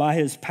by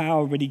his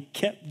power, but he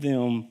kept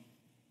them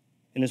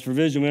in his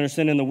provision. We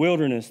understand in the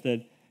wilderness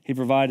that he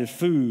provided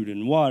food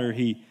and water.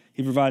 He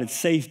provided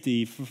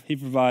safety. He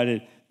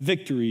provided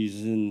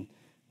victories. And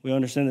we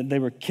understand that they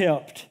were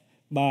kept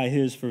by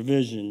his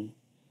provision.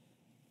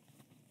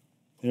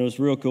 You know, what's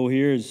real cool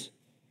here is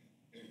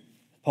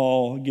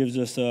Paul gives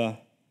us a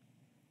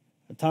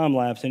time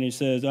lapse, and he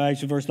says,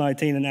 actually, verse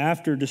 19, "And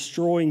after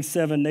destroying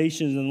 7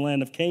 nations in the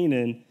land of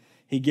Canaan,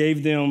 he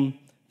gave them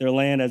their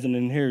land as an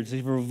inheritance."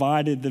 He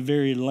provided the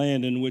very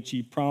land in which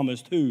he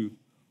promised who?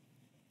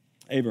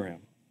 Abraham.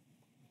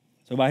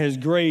 So by his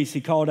grace, he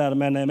called out a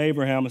man named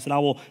Abraham and said, I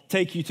will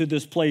take you to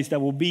this place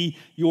that will be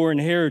your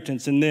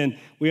inheritance. And then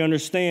we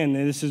understand,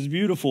 and this is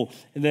beautiful,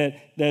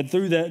 that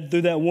through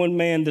that one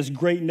man, this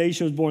great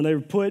nation was born. They were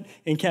put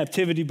in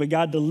captivity, but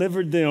God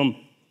delivered them.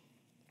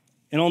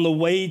 And on the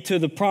way to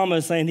the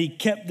promised land, he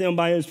kept them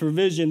by his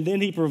provision.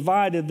 Then he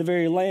provided the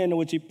very land in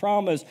which he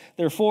promised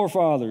their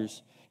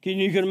forefathers.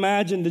 You can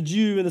imagine the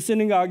Jew in the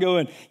synagogue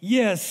going,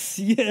 yes,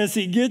 yes,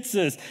 he gets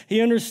us.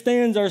 He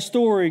understands our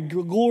story.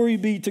 Glory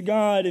be to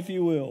God, if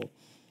you will.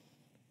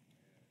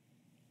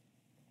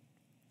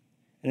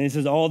 And he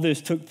says all this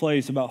took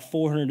place about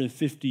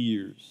 450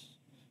 years.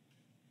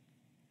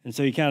 And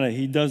so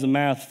he does the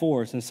math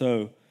for us. And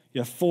so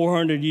you have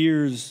 400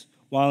 years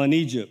while in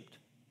Egypt.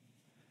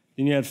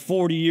 Then you had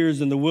 40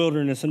 years in the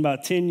wilderness and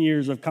about 10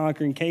 years of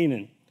conquering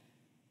Canaan.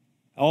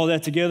 All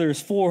that together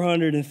is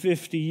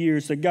 450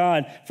 years. So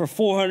God, for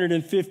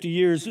 450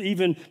 years,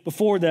 even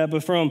before that,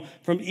 but from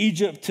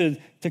Egypt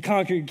to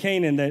conquer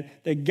Canaan,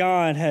 that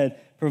God had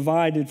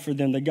provided for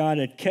them, that God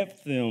had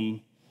kept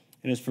them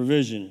in his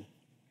provision.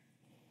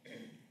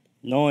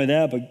 Not only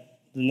that, but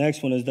the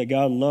next one is that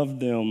God loved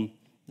them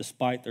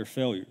despite their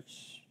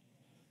failures.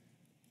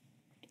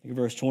 Look at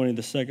verse 20,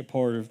 the second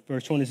part of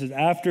verse 20 says,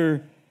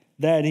 after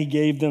that he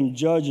gave them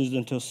judges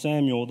until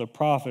Samuel the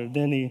prophet.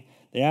 Then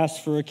they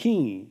asked for a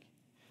king.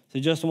 So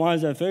Justin, why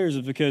is that failures?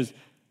 It's because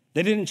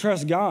they didn't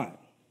trust God.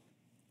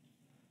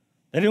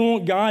 They didn't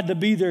want God to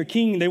be their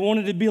king. They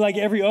wanted to be like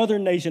every other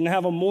nation, to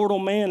have a mortal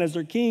man as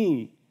their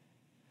king.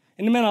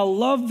 And man, I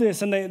love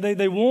this. And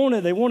they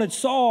wanted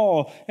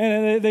Saul,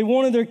 and they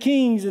wanted their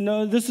kings. And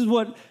this is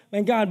what,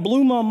 man, God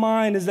blew my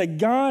mind, is that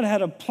God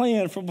had a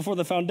plan from before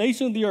the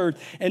foundation of the earth,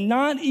 and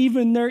not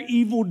even their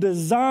evil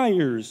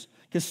desires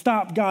could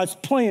stop God's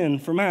plan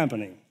from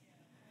happening.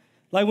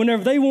 Like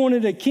whenever they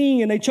wanted a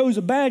king and they chose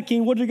a bad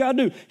king, what did God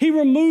do? He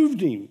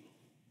removed him.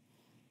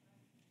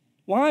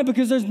 Why?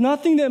 Because there's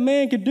nothing that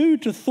man could do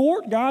to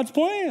thwart God's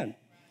plan.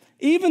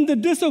 Even the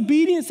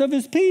disobedience of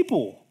his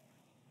people.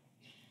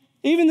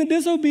 Even the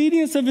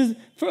disobedience of the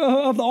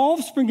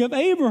offspring of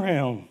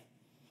Abraham.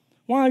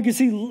 Why? Because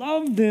he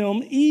loved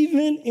them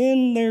even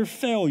in their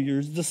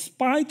failures,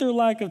 despite their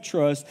lack of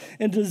trust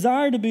and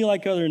desire to be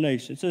like other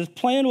nations. So his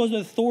plan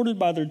wasn't thwarted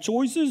by their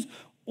choices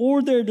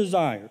or their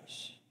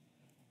desires.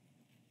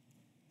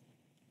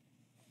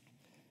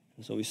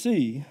 And so we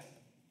see,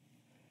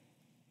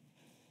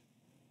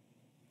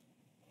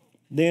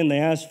 then they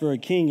asked for a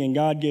king, and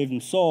God gave them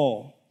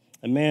Saul,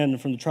 a man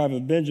from the tribe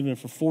of Benjamin,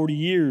 for 40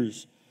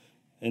 years.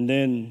 And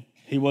then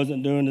he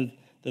wasn't doing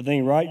the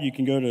thing right. You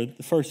can go to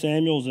the 1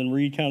 Samuel and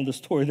read kind of the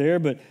story there.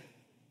 But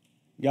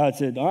God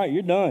said, all right,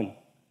 you're done.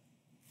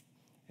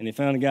 And he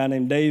found a guy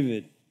named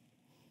David.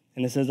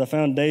 And it says, I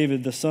found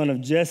David, the son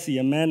of Jesse,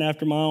 a man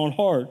after my own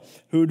heart,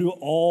 who would do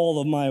all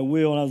of my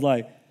will. And I was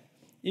like,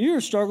 you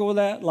ever struggle with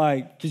that?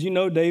 Like, because you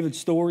know David's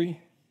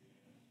story,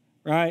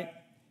 right?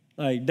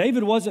 Like,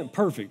 David wasn't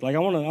perfect. Like, I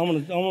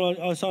want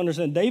to also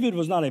understand, David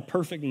was not a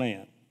perfect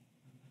man.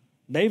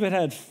 David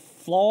had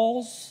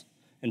flaws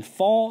and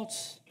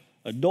faults,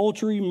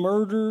 adultery,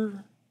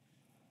 murder.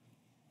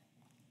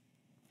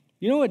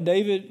 You know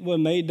what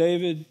made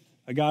David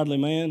a godly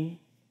man?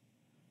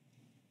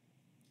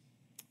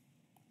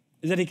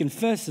 Is that he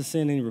confessed the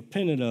sin and he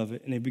repented of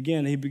it, and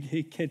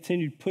he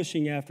continued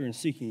pushing after and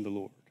seeking the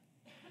Lord.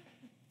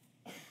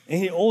 And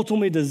he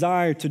ultimately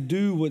desired to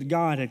do what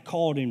God had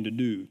called him to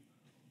do.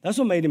 That's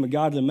what made him a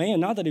godly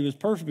man. Not that he was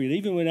perfect, but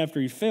even when after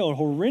he failed,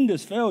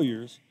 horrendous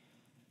failures,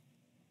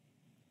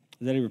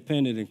 that he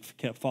repented and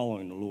kept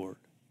following the Lord.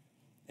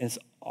 And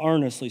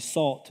earnestly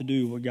sought to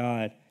do what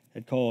God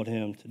had called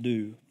him to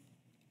do.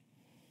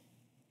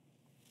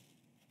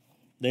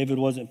 David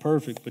wasn't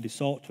perfect, but he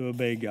sought to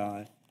obey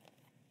God.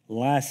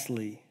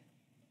 Lastly,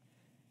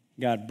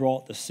 God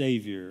brought the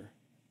Savior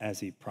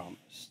as he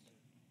promised.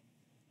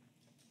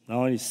 Not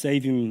only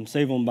save him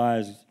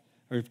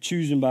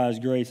choose him by his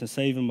grace and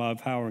save him by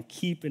power and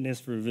keep in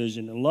his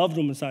provision and loved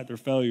them inside their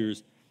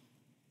failures,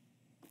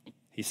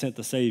 he sent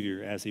the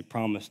Savior as he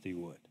promised he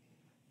would.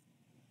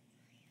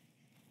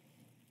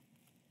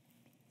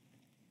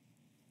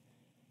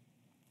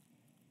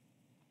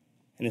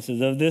 And it says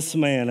of this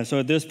man, and so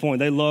at this point,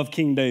 they love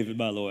King David,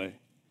 by the way.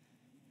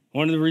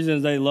 One of the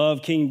reasons they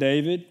love King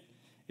David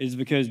is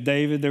because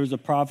there was a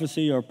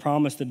prophecy or a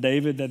promise to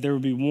David that there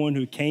would be one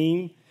who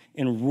came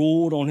and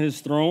ruled on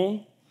his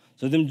throne.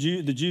 So the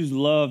Jews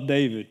loved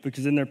David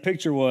because in their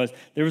picture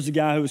there was a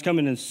guy who was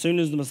coming, and as soon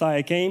as the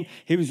Messiah came,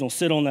 he was going to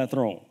sit on that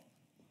throne.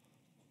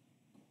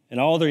 And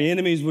all their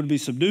enemies would be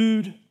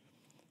subdued.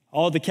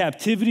 All the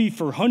captivity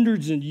for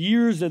hundreds of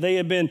years that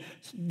they've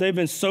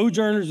been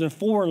sojourners in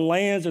foreign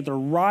lands, that their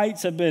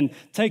rights have been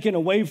taken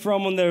away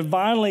from them, that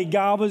finally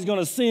God was going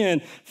to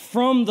send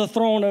from the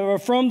throne or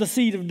from the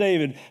seat of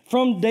David,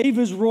 from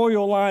David's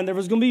royal line, there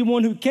was going to be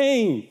one who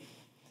came.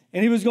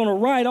 And he was going to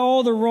right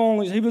all the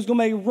wrongs. He was going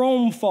to make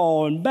Rome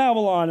fall and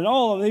Babylon and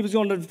all of them. He was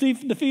going to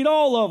defeat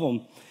all of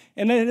them.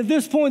 And then at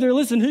this point, they're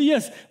listening.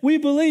 Yes, we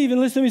believe.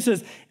 And listen to me, he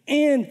says,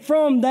 and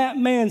from that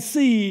man's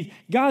seed,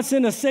 God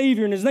sent a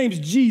Savior, and his name's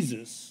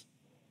Jesus.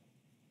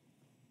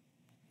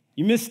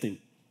 You missed him.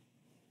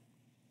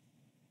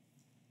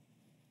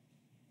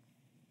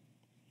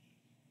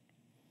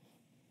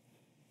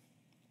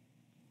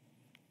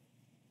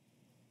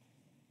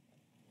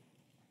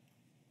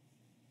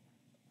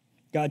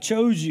 God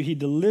chose you. He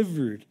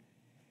delivered.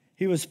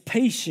 He was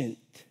patient.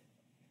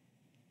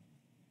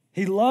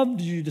 He loved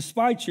you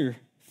despite your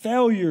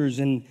failures,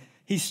 and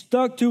he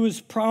stuck to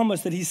his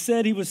promise that he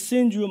said he would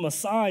send you a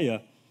Messiah.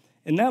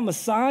 And that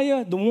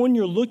Messiah, the one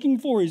you're looking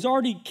for, he's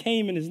already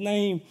came, and his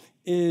name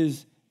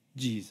is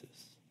Jesus.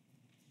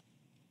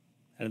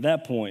 And at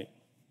that point,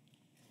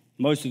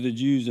 most of the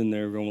Jews in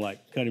there are going to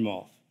cut him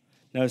off.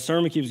 Now, the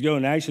sermon keeps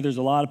going. Actually, there's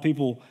a lot of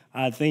people,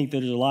 I think that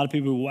there's a lot of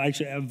people who will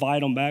actually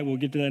invite him back. We'll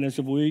get to that in a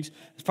couple weeks.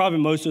 It's probably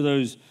most of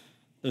those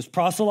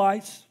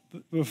proselytes.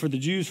 But for the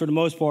Jews, for the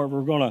most part,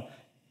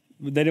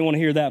 they didn't want to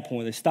hear that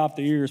point. They stopped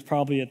their ears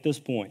probably at this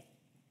point.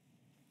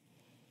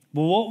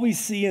 But what we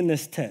see in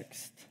this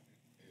text,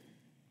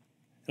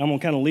 and I'm going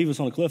to kind of leave us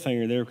on a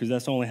cliffhanger there because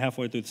that's only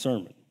halfway through the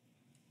sermon.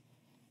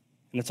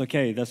 And it's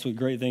okay. That's the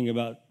great thing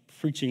about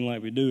preaching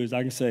like we do is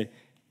I can say,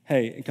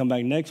 hey, and come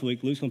back next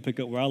week. Luke's going to pick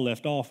up where I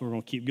left off. We're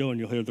going to keep going.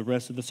 You'll hear the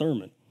rest of the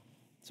sermon.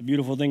 It's a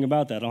beautiful thing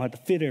about that. I don't have to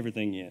fit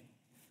everything in.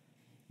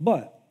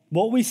 But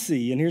what we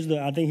see, and here's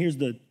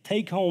the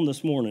take home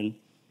this morning,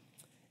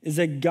 is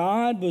that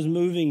God was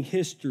moving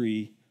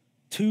history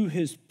to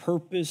his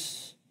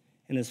purpose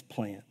and his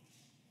plan,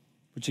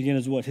 which again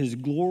is what? His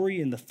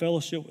glory and the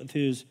fellowship with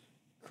his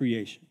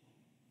creation.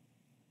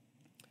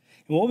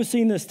 And what we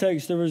see in this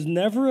text, there was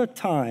never a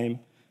time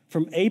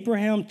from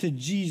Abraham to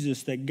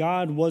Jesus that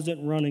God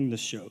wasn't running the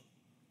show.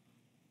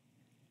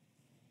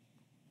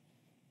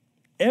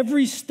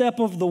 Every step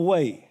of the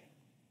way,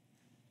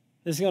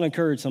 this is going to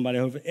encourage somebody,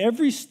 I hope.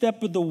 Every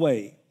step of the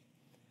way,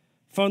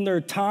 from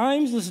their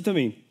times, listen to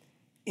me,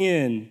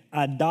 in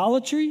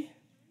idolatry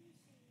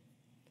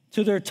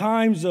to their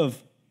times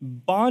of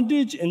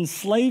bondage and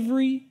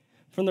slavery,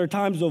 from their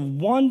times of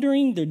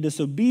wandering, their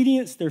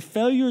disobedience, their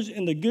failures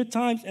in the good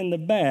times and the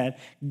bad,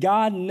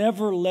 God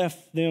never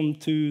left them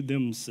to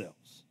themselves.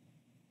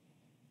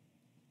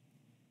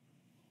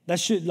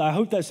 I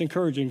hope that's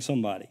encouraging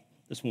somebody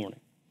this morning.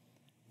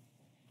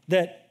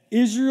 That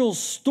Israel's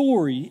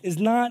story is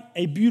not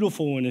a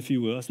beautiful one, if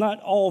you will. It's not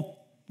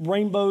all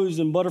rainbows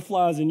and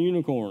butterflies and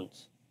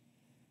unicorns.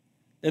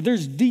 That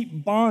there's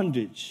deep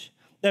bondage.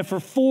 That for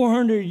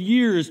 400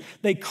 years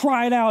they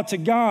cried out to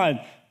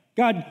God,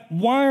 God,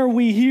 why are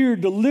we here?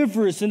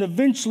 Deliver us. And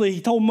eventually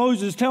he told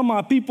Moses, tell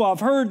my people I've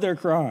heard their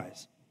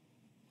cries.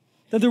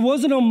 That there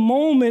wasn't a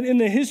moment in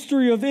the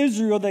history of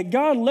Israel that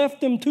God left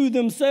them to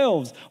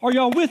themselves. Are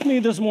y'all with me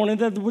this morning?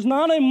 That there was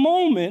not a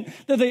moment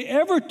that they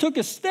ever took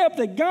a step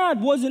that God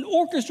wasn't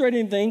orchestrating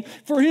anything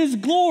for his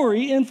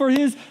glory and for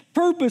his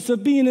purpose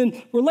of being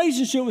in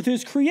relationship with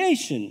his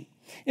creation.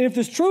 And if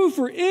it's true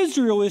for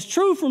Israel, it's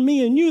true for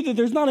me and you that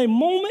there's not a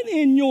moment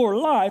in your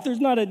life, there's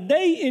not a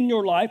day in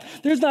your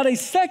life, there's not a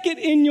second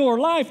in your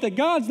life that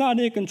God's not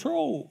in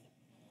control.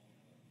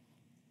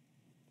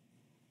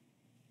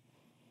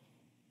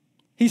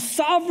 He's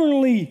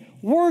sovereignly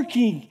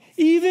working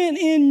even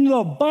in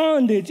the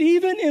bondage,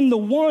 even in the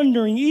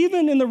wandering,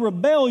 even in the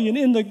rebellion,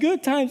 in the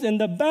good times and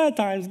the bad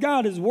times.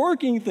 God is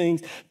working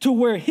things to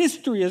where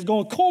history is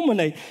going to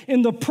culminate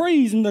in the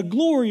praise and the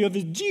glory of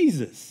his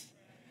Jesus.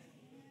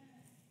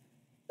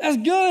 That's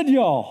good,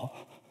 y'all.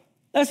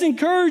 That's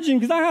encouraging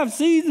because I have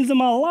seasons in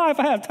my life,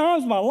 I have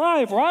times in my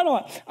life where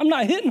I'm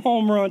not hitting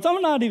home runs.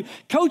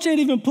 Coach ain't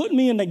even putting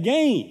me in the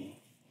game.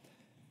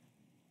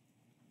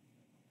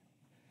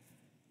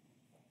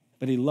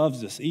 But he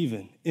loves us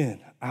even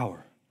in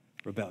our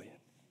rebellion.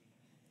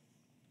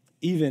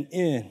 Even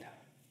in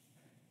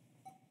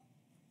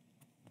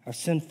our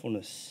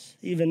sinfulness.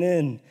 Even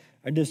in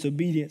our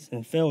disobedience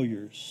and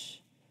failures.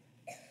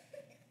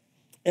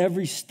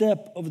 Every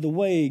step of the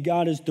way,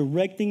 God is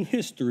directing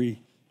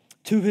history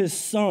to his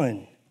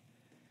son.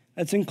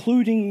 That's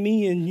including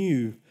me and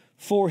you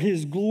for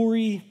his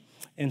glory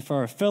and for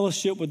our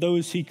fellowship with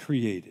those he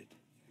created.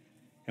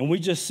 And we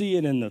just see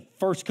it in the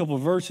first couple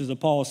of verses of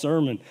Paul's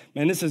sermon.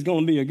 Man, this is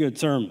going to be a good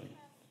sermon.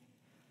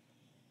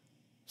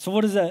 So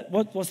what's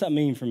that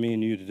mean for me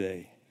and you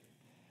today?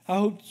 I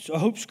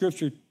hope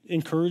Scripture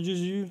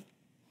encourages you.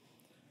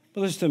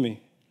 But listen to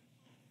me.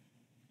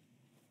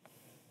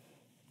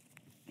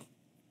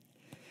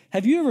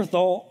 Have you ever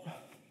thought,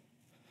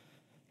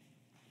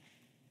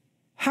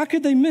 how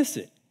could they miss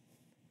it?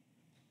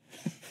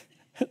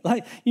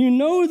 You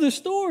know the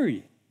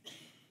story.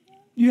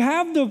 You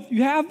have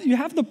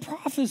the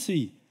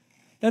prophecy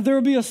that there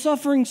will be a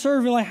suffering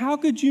servant. How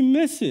could you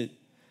miss it?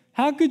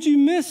 How could you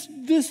miss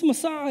this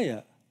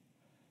Messiah?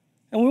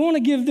 And we want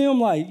to give them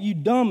you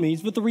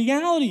dummies, but the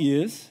reality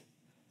is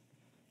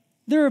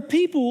there are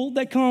people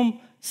that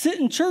come sit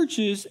in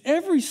churches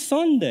every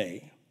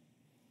Sunday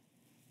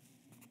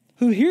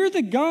who hear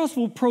the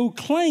gospel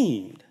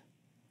proclaimed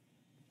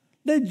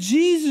that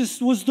Jesus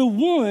was the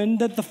one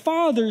that the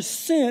Father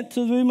sent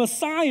to be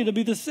Messiah, to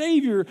be the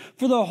Savior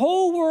for the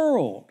whole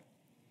world.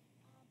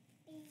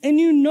 And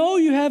you know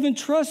you haven't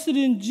trusted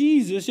in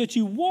Jesus, yet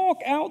you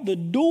walk out the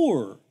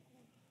door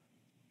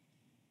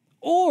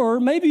Or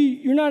maybe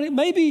you're not,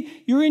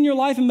 maybe you're in your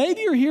life and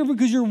maybe you're here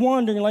because you're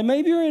wandering. Like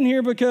maybe you're in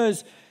here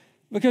because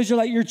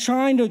you're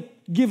trying to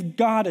give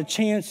God a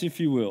chance, if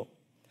you will.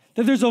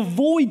 That there's a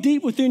void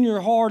deep within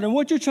your heart, and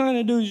what you're trying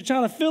to do is you're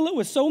trying to fill it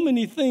with so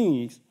many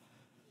things.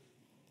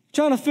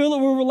 Trying to fill it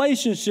with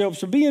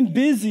relationships or being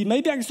busy.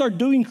 Maybe I can start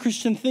doing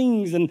Christian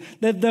things, and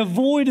that the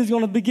void is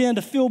going to begin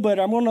to feel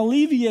better. I'm going to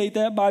alleviate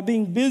that by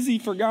being busy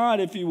for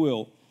God, if you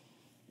will.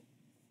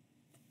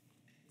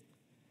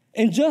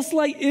 And just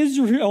like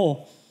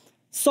Israel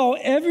saw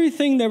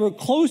everything, they were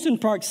close in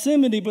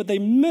proximity, but they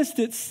missed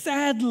it.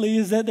 Sadly,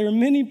 is that there are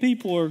many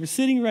people who are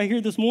sitting right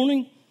here this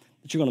morning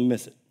that you're going to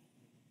miss it.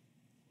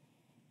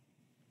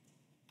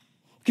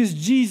 Because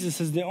Jesus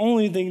is the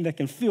only thing that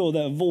can fill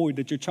that void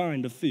that you're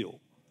trying to fill.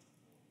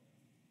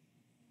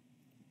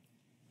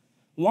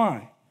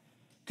 Why?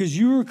 Because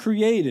you were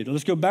created.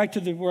 Let's go back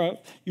to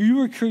you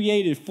were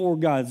created for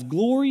God's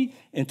glory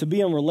and to be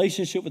in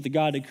relationship with the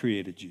God that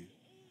created you.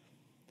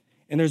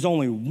 And there's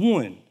only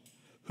one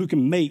who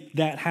can make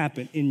that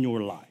happen in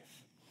your life.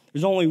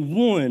 There's only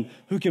one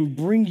who can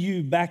bring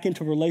you back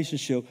into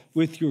relationship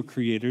with your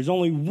Creator. There's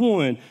only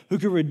one who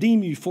can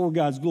redeem you for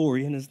God's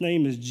glory, and his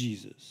name is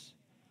Jesus.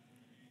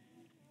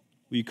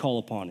 Will you call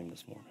upon him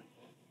this morning?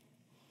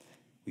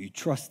 Will you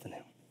trust in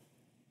him?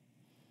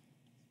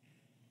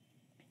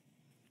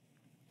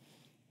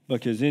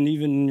 Because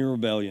even in your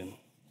rebellion,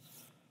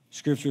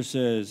 Scripture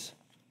says,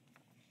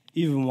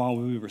 even while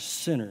we were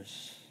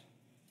sinners,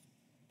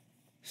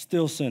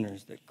 still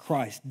sinners, that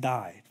Christ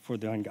died for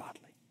the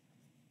ungodly.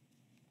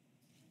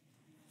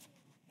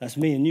 That's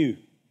me and you,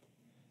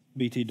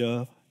 BT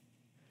Dove.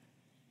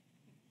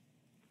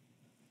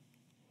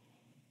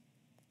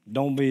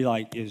 Don't be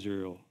like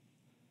Israel.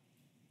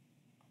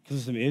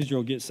 Because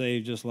Israel gets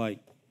saved just like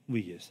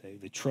we get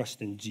saved. They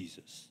trust in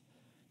Jesus.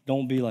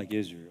 Don't be like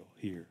Israel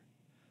here.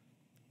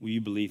 Will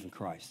you believe in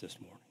Christ this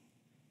morning?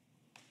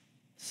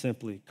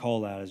 Simply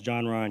call out. As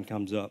John Ryan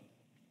comes up,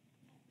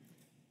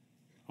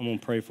 I'm going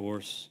to pray for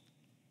us.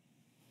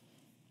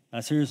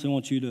 I seriously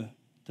want you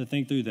to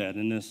think through that.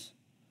 In this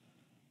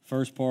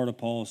first part of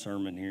Paul's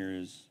sermon here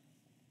is,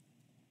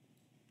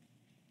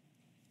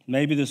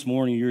 maybe this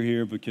morning you're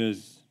here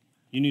because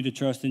you need to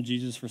trust in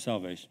Jesus for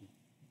salvation.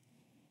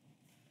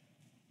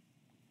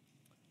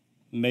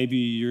 Maybe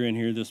you're in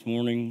here this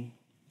morning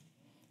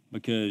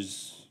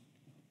because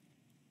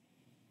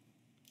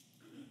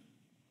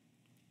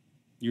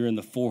you're in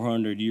the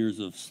 400 years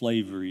of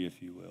slavery,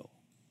 if you will.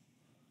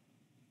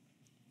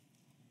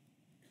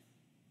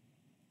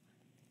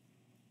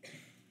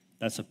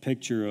 That's a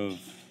picture of,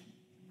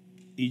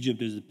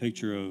 Egypt is a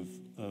picture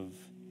of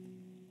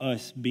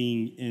us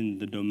being in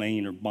the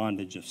domain or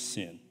bondage of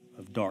sin,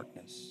 of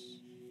darkness.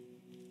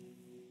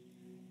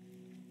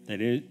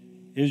 That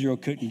Israel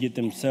couldn't get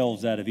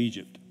themselves out of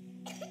Egypt.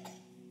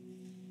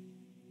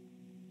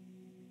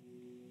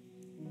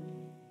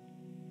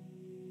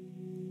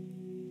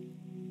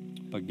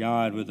 But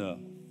God, with a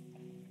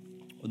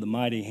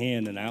mighty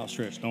hand and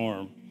outstretched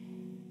arm,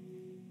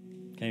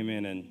 came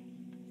in and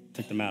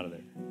took them out of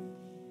there.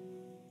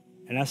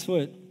 And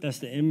that's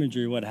the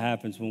imagery of what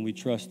happens when we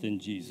trust in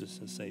Jesus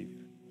as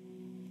Savior.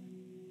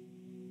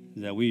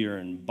 That we are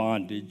in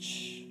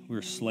bondage.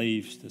 We're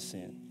slaves to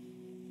sin.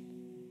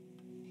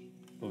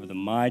 Over the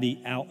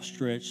mighty,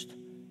 outstretched,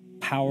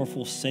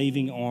 powerful,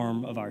 saving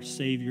arm of our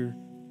Savior,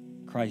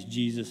 Christ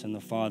Jesus, and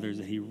the Father, is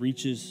that he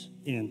reaches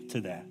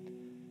into that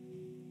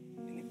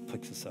and he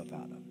picks us up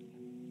out of it.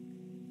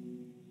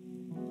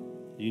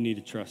 You need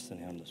to trust in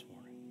him this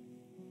morning.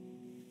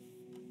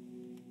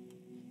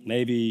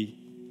 Maybe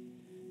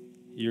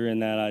you're in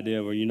that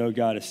idea where you know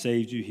God has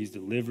saved you, he's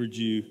delivered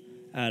you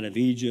out of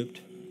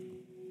Egypt,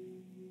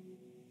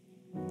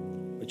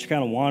 but you're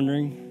kind of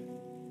wandering.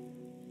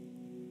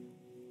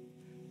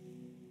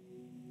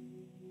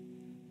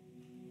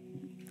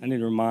 I need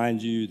to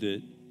remind you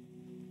that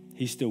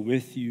he's still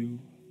with you.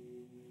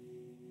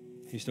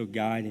 He's still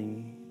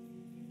guiding.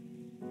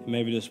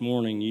 Maybe this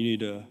morning you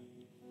need to,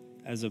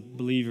 as a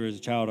believer, as a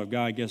child of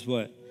God, guess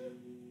what?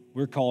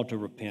 We're called to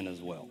repent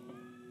as well.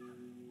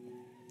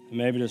 And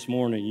maybe this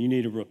morning you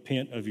need to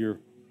repent of your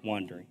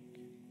wandering.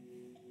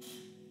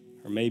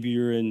 Or maybe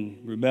you're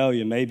in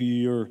rebellion. Maybe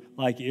you're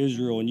like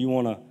Israel and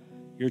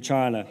you're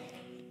trying to,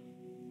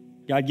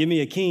 God, give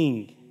me a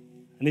king.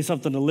 I need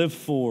something to live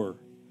for.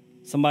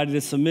 Somebody to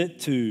submit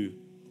to,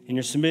 and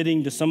you're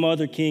submitting to some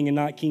other king and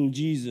not King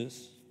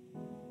Jesus.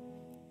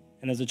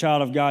 And as a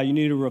child of God, you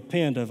need to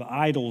repent of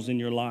idols in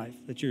your life,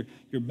 that you're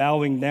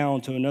bowing down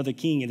to another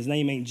king, and his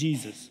name ain't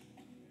Jesus.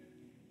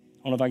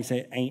 I don't know if I can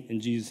say ain't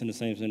and Jesus in the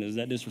same sentence. Is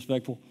that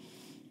disrespectful?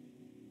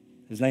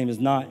 His name is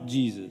not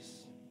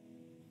Jesus.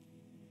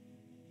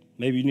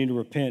 Maybe you need to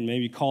repent.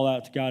 Maybe call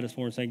out to God this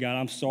morning and say, God,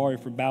 I'm sorry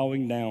for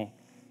bowing down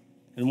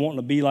and wanting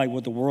to be like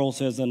what the world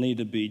says I need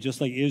to be,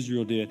 just like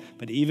Israel did.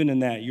 But even in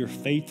that, you're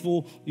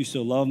faithful, you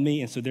still love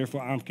me, and so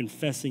therefore I'm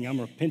confessing, I'm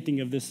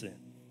repenting of this sin.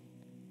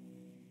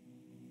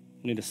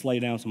 I need to slay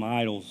down some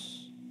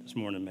idols this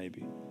morning,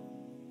 maybe.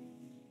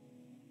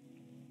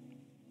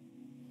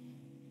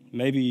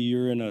 Maybe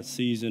you're in a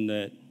season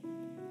that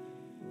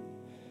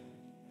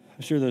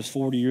I'm sure those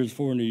 40 years,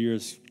 400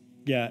 years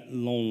got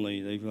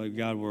lonely. They'd be like,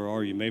 God, where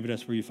are you? Maybe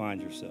that's where you find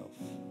yourself.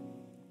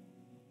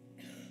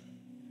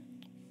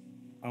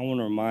 I want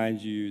to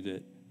remind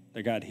you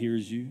that God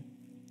hears you.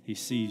 He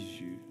sees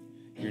you.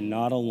 You're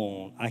not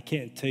alone. I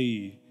can't tell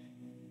you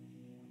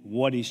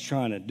what he's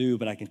trying to do,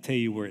 but I can tell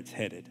you where it's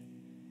headed.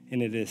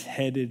 And it is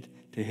headed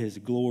to his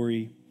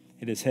glory.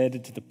 It is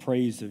headed to the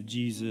praise of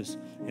Jesus.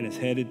 And it's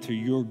headed to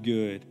your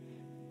good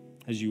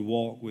as you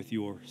walk with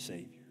your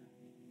Savior.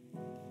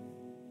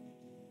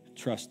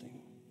 Trust him.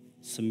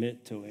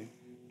 Submit to him.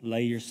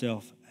 Lay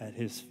yourself at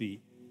his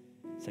feet.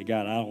 Say,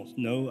 God, I don't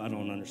know. I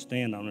don't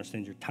understand. I don't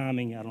understand your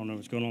timing. I don't know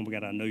what's going on. But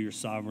God, I know you're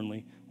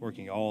sovereignly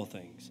working all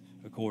things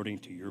according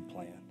to your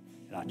plan.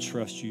 And I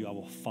trust you. I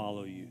will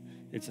follow you.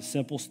 It's a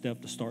simple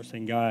step to start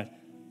saying, God,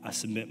 I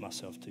submit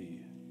myself to you.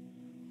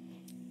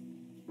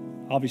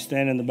 I'll be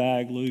standing in the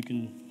back. Luke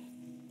and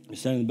you're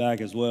standing in the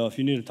back as well. If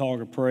you need to talk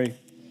or pray,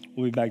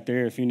 we'll be back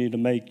there. If you need to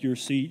make your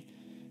seat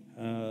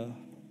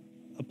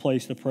a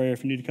place to pray,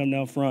 if you need to come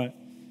down front.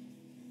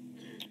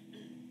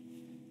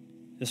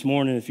 This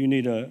morning, if you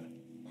need to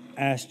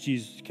ask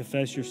Jesus,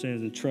 confess your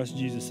sins, and trust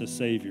Jesus as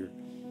Savior,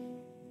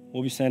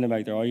 we'll be standing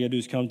back there. All you got to do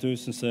is come to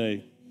us and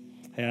say,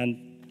 hey,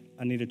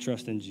 I need to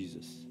trust in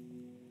Jesus.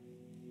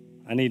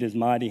 I need his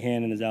mighty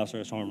hand and his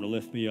outstretched arm to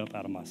lift me up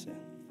out of my sin.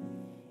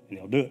 And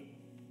he'll do it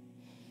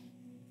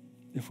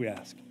if we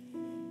ask.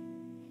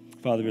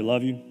 Father, we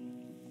love you.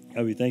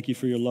 God, we thank you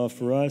for your love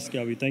for us.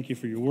 God, we thank you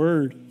for your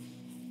word.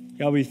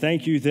 God, we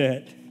thank you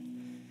that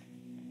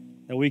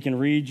we can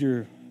read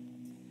your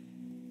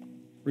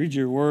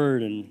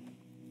word and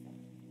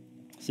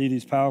see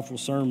these powerful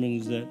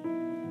sermons that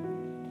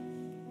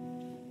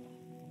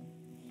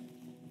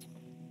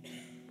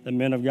the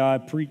men of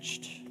God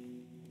preached.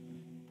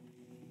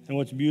 And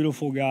what's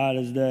beautiful, God,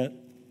 is that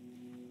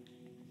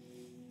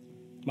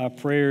my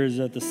prayer is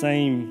that the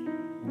same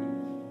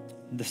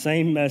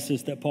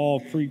message that Paul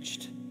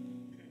preached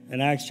in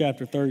Acts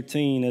chapter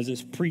 13, as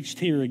it's preached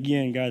here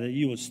again, God, that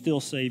you would still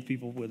save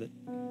people with it.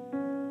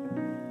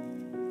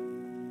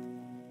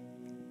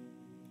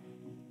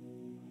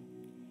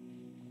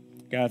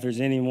 God, if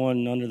there's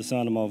anyone under the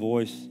sound of my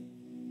voice,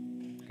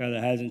 God,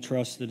 that hasn't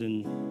trusted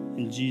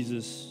in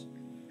Jesus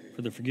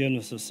for the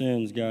forgiveness of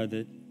sins, God,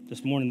 that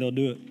this morning they'll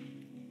do it.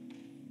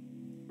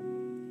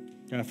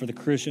 God, for the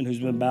Christian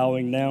who's been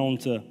bowing down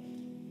to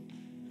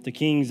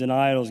kings and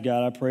idols,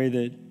 God, I pray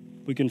that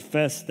we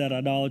confess that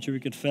idolatry,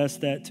 we confess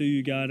that to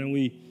you, God, and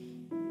we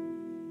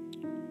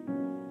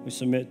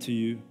submit to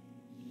you.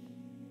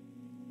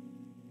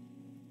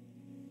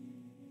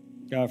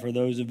 God, for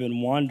those who've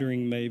been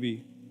wandering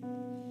maybe,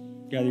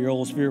 God, your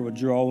Holy Spirit would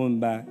draw them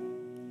back.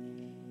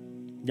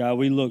 God,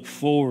 we look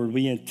forward,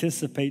 we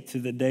anticipate to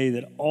the day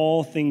that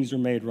all things are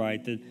made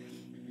right, that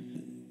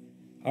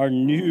our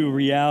new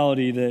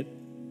reality that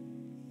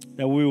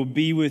we will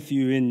be with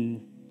you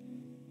and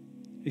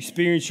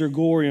experience your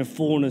glory and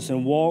fullness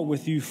and walk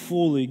with you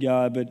fully,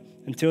 God. But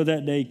until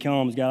that day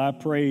comes, God, I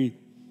pray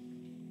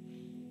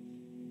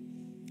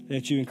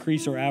that you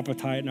increase our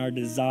appetite and our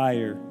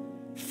desire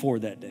for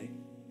that day.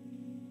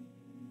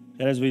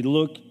 That as we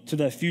look to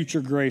that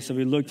future grace, as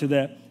we look to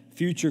that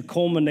future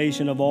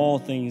culmination of all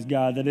things,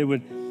 God, that it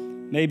would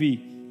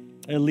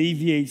maybe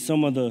alleviate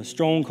some of the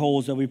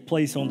strongholds that we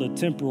place on the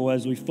temporal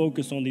as we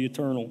focus on the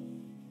eternal.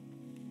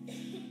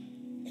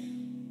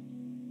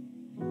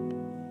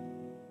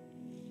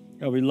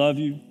 God, we love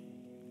you.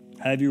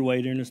 Have your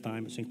way during this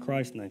time. It's in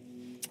Christ's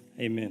name.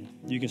 Amen.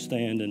 You can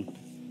stand and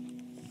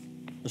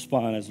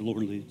respond as the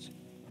Lord leads.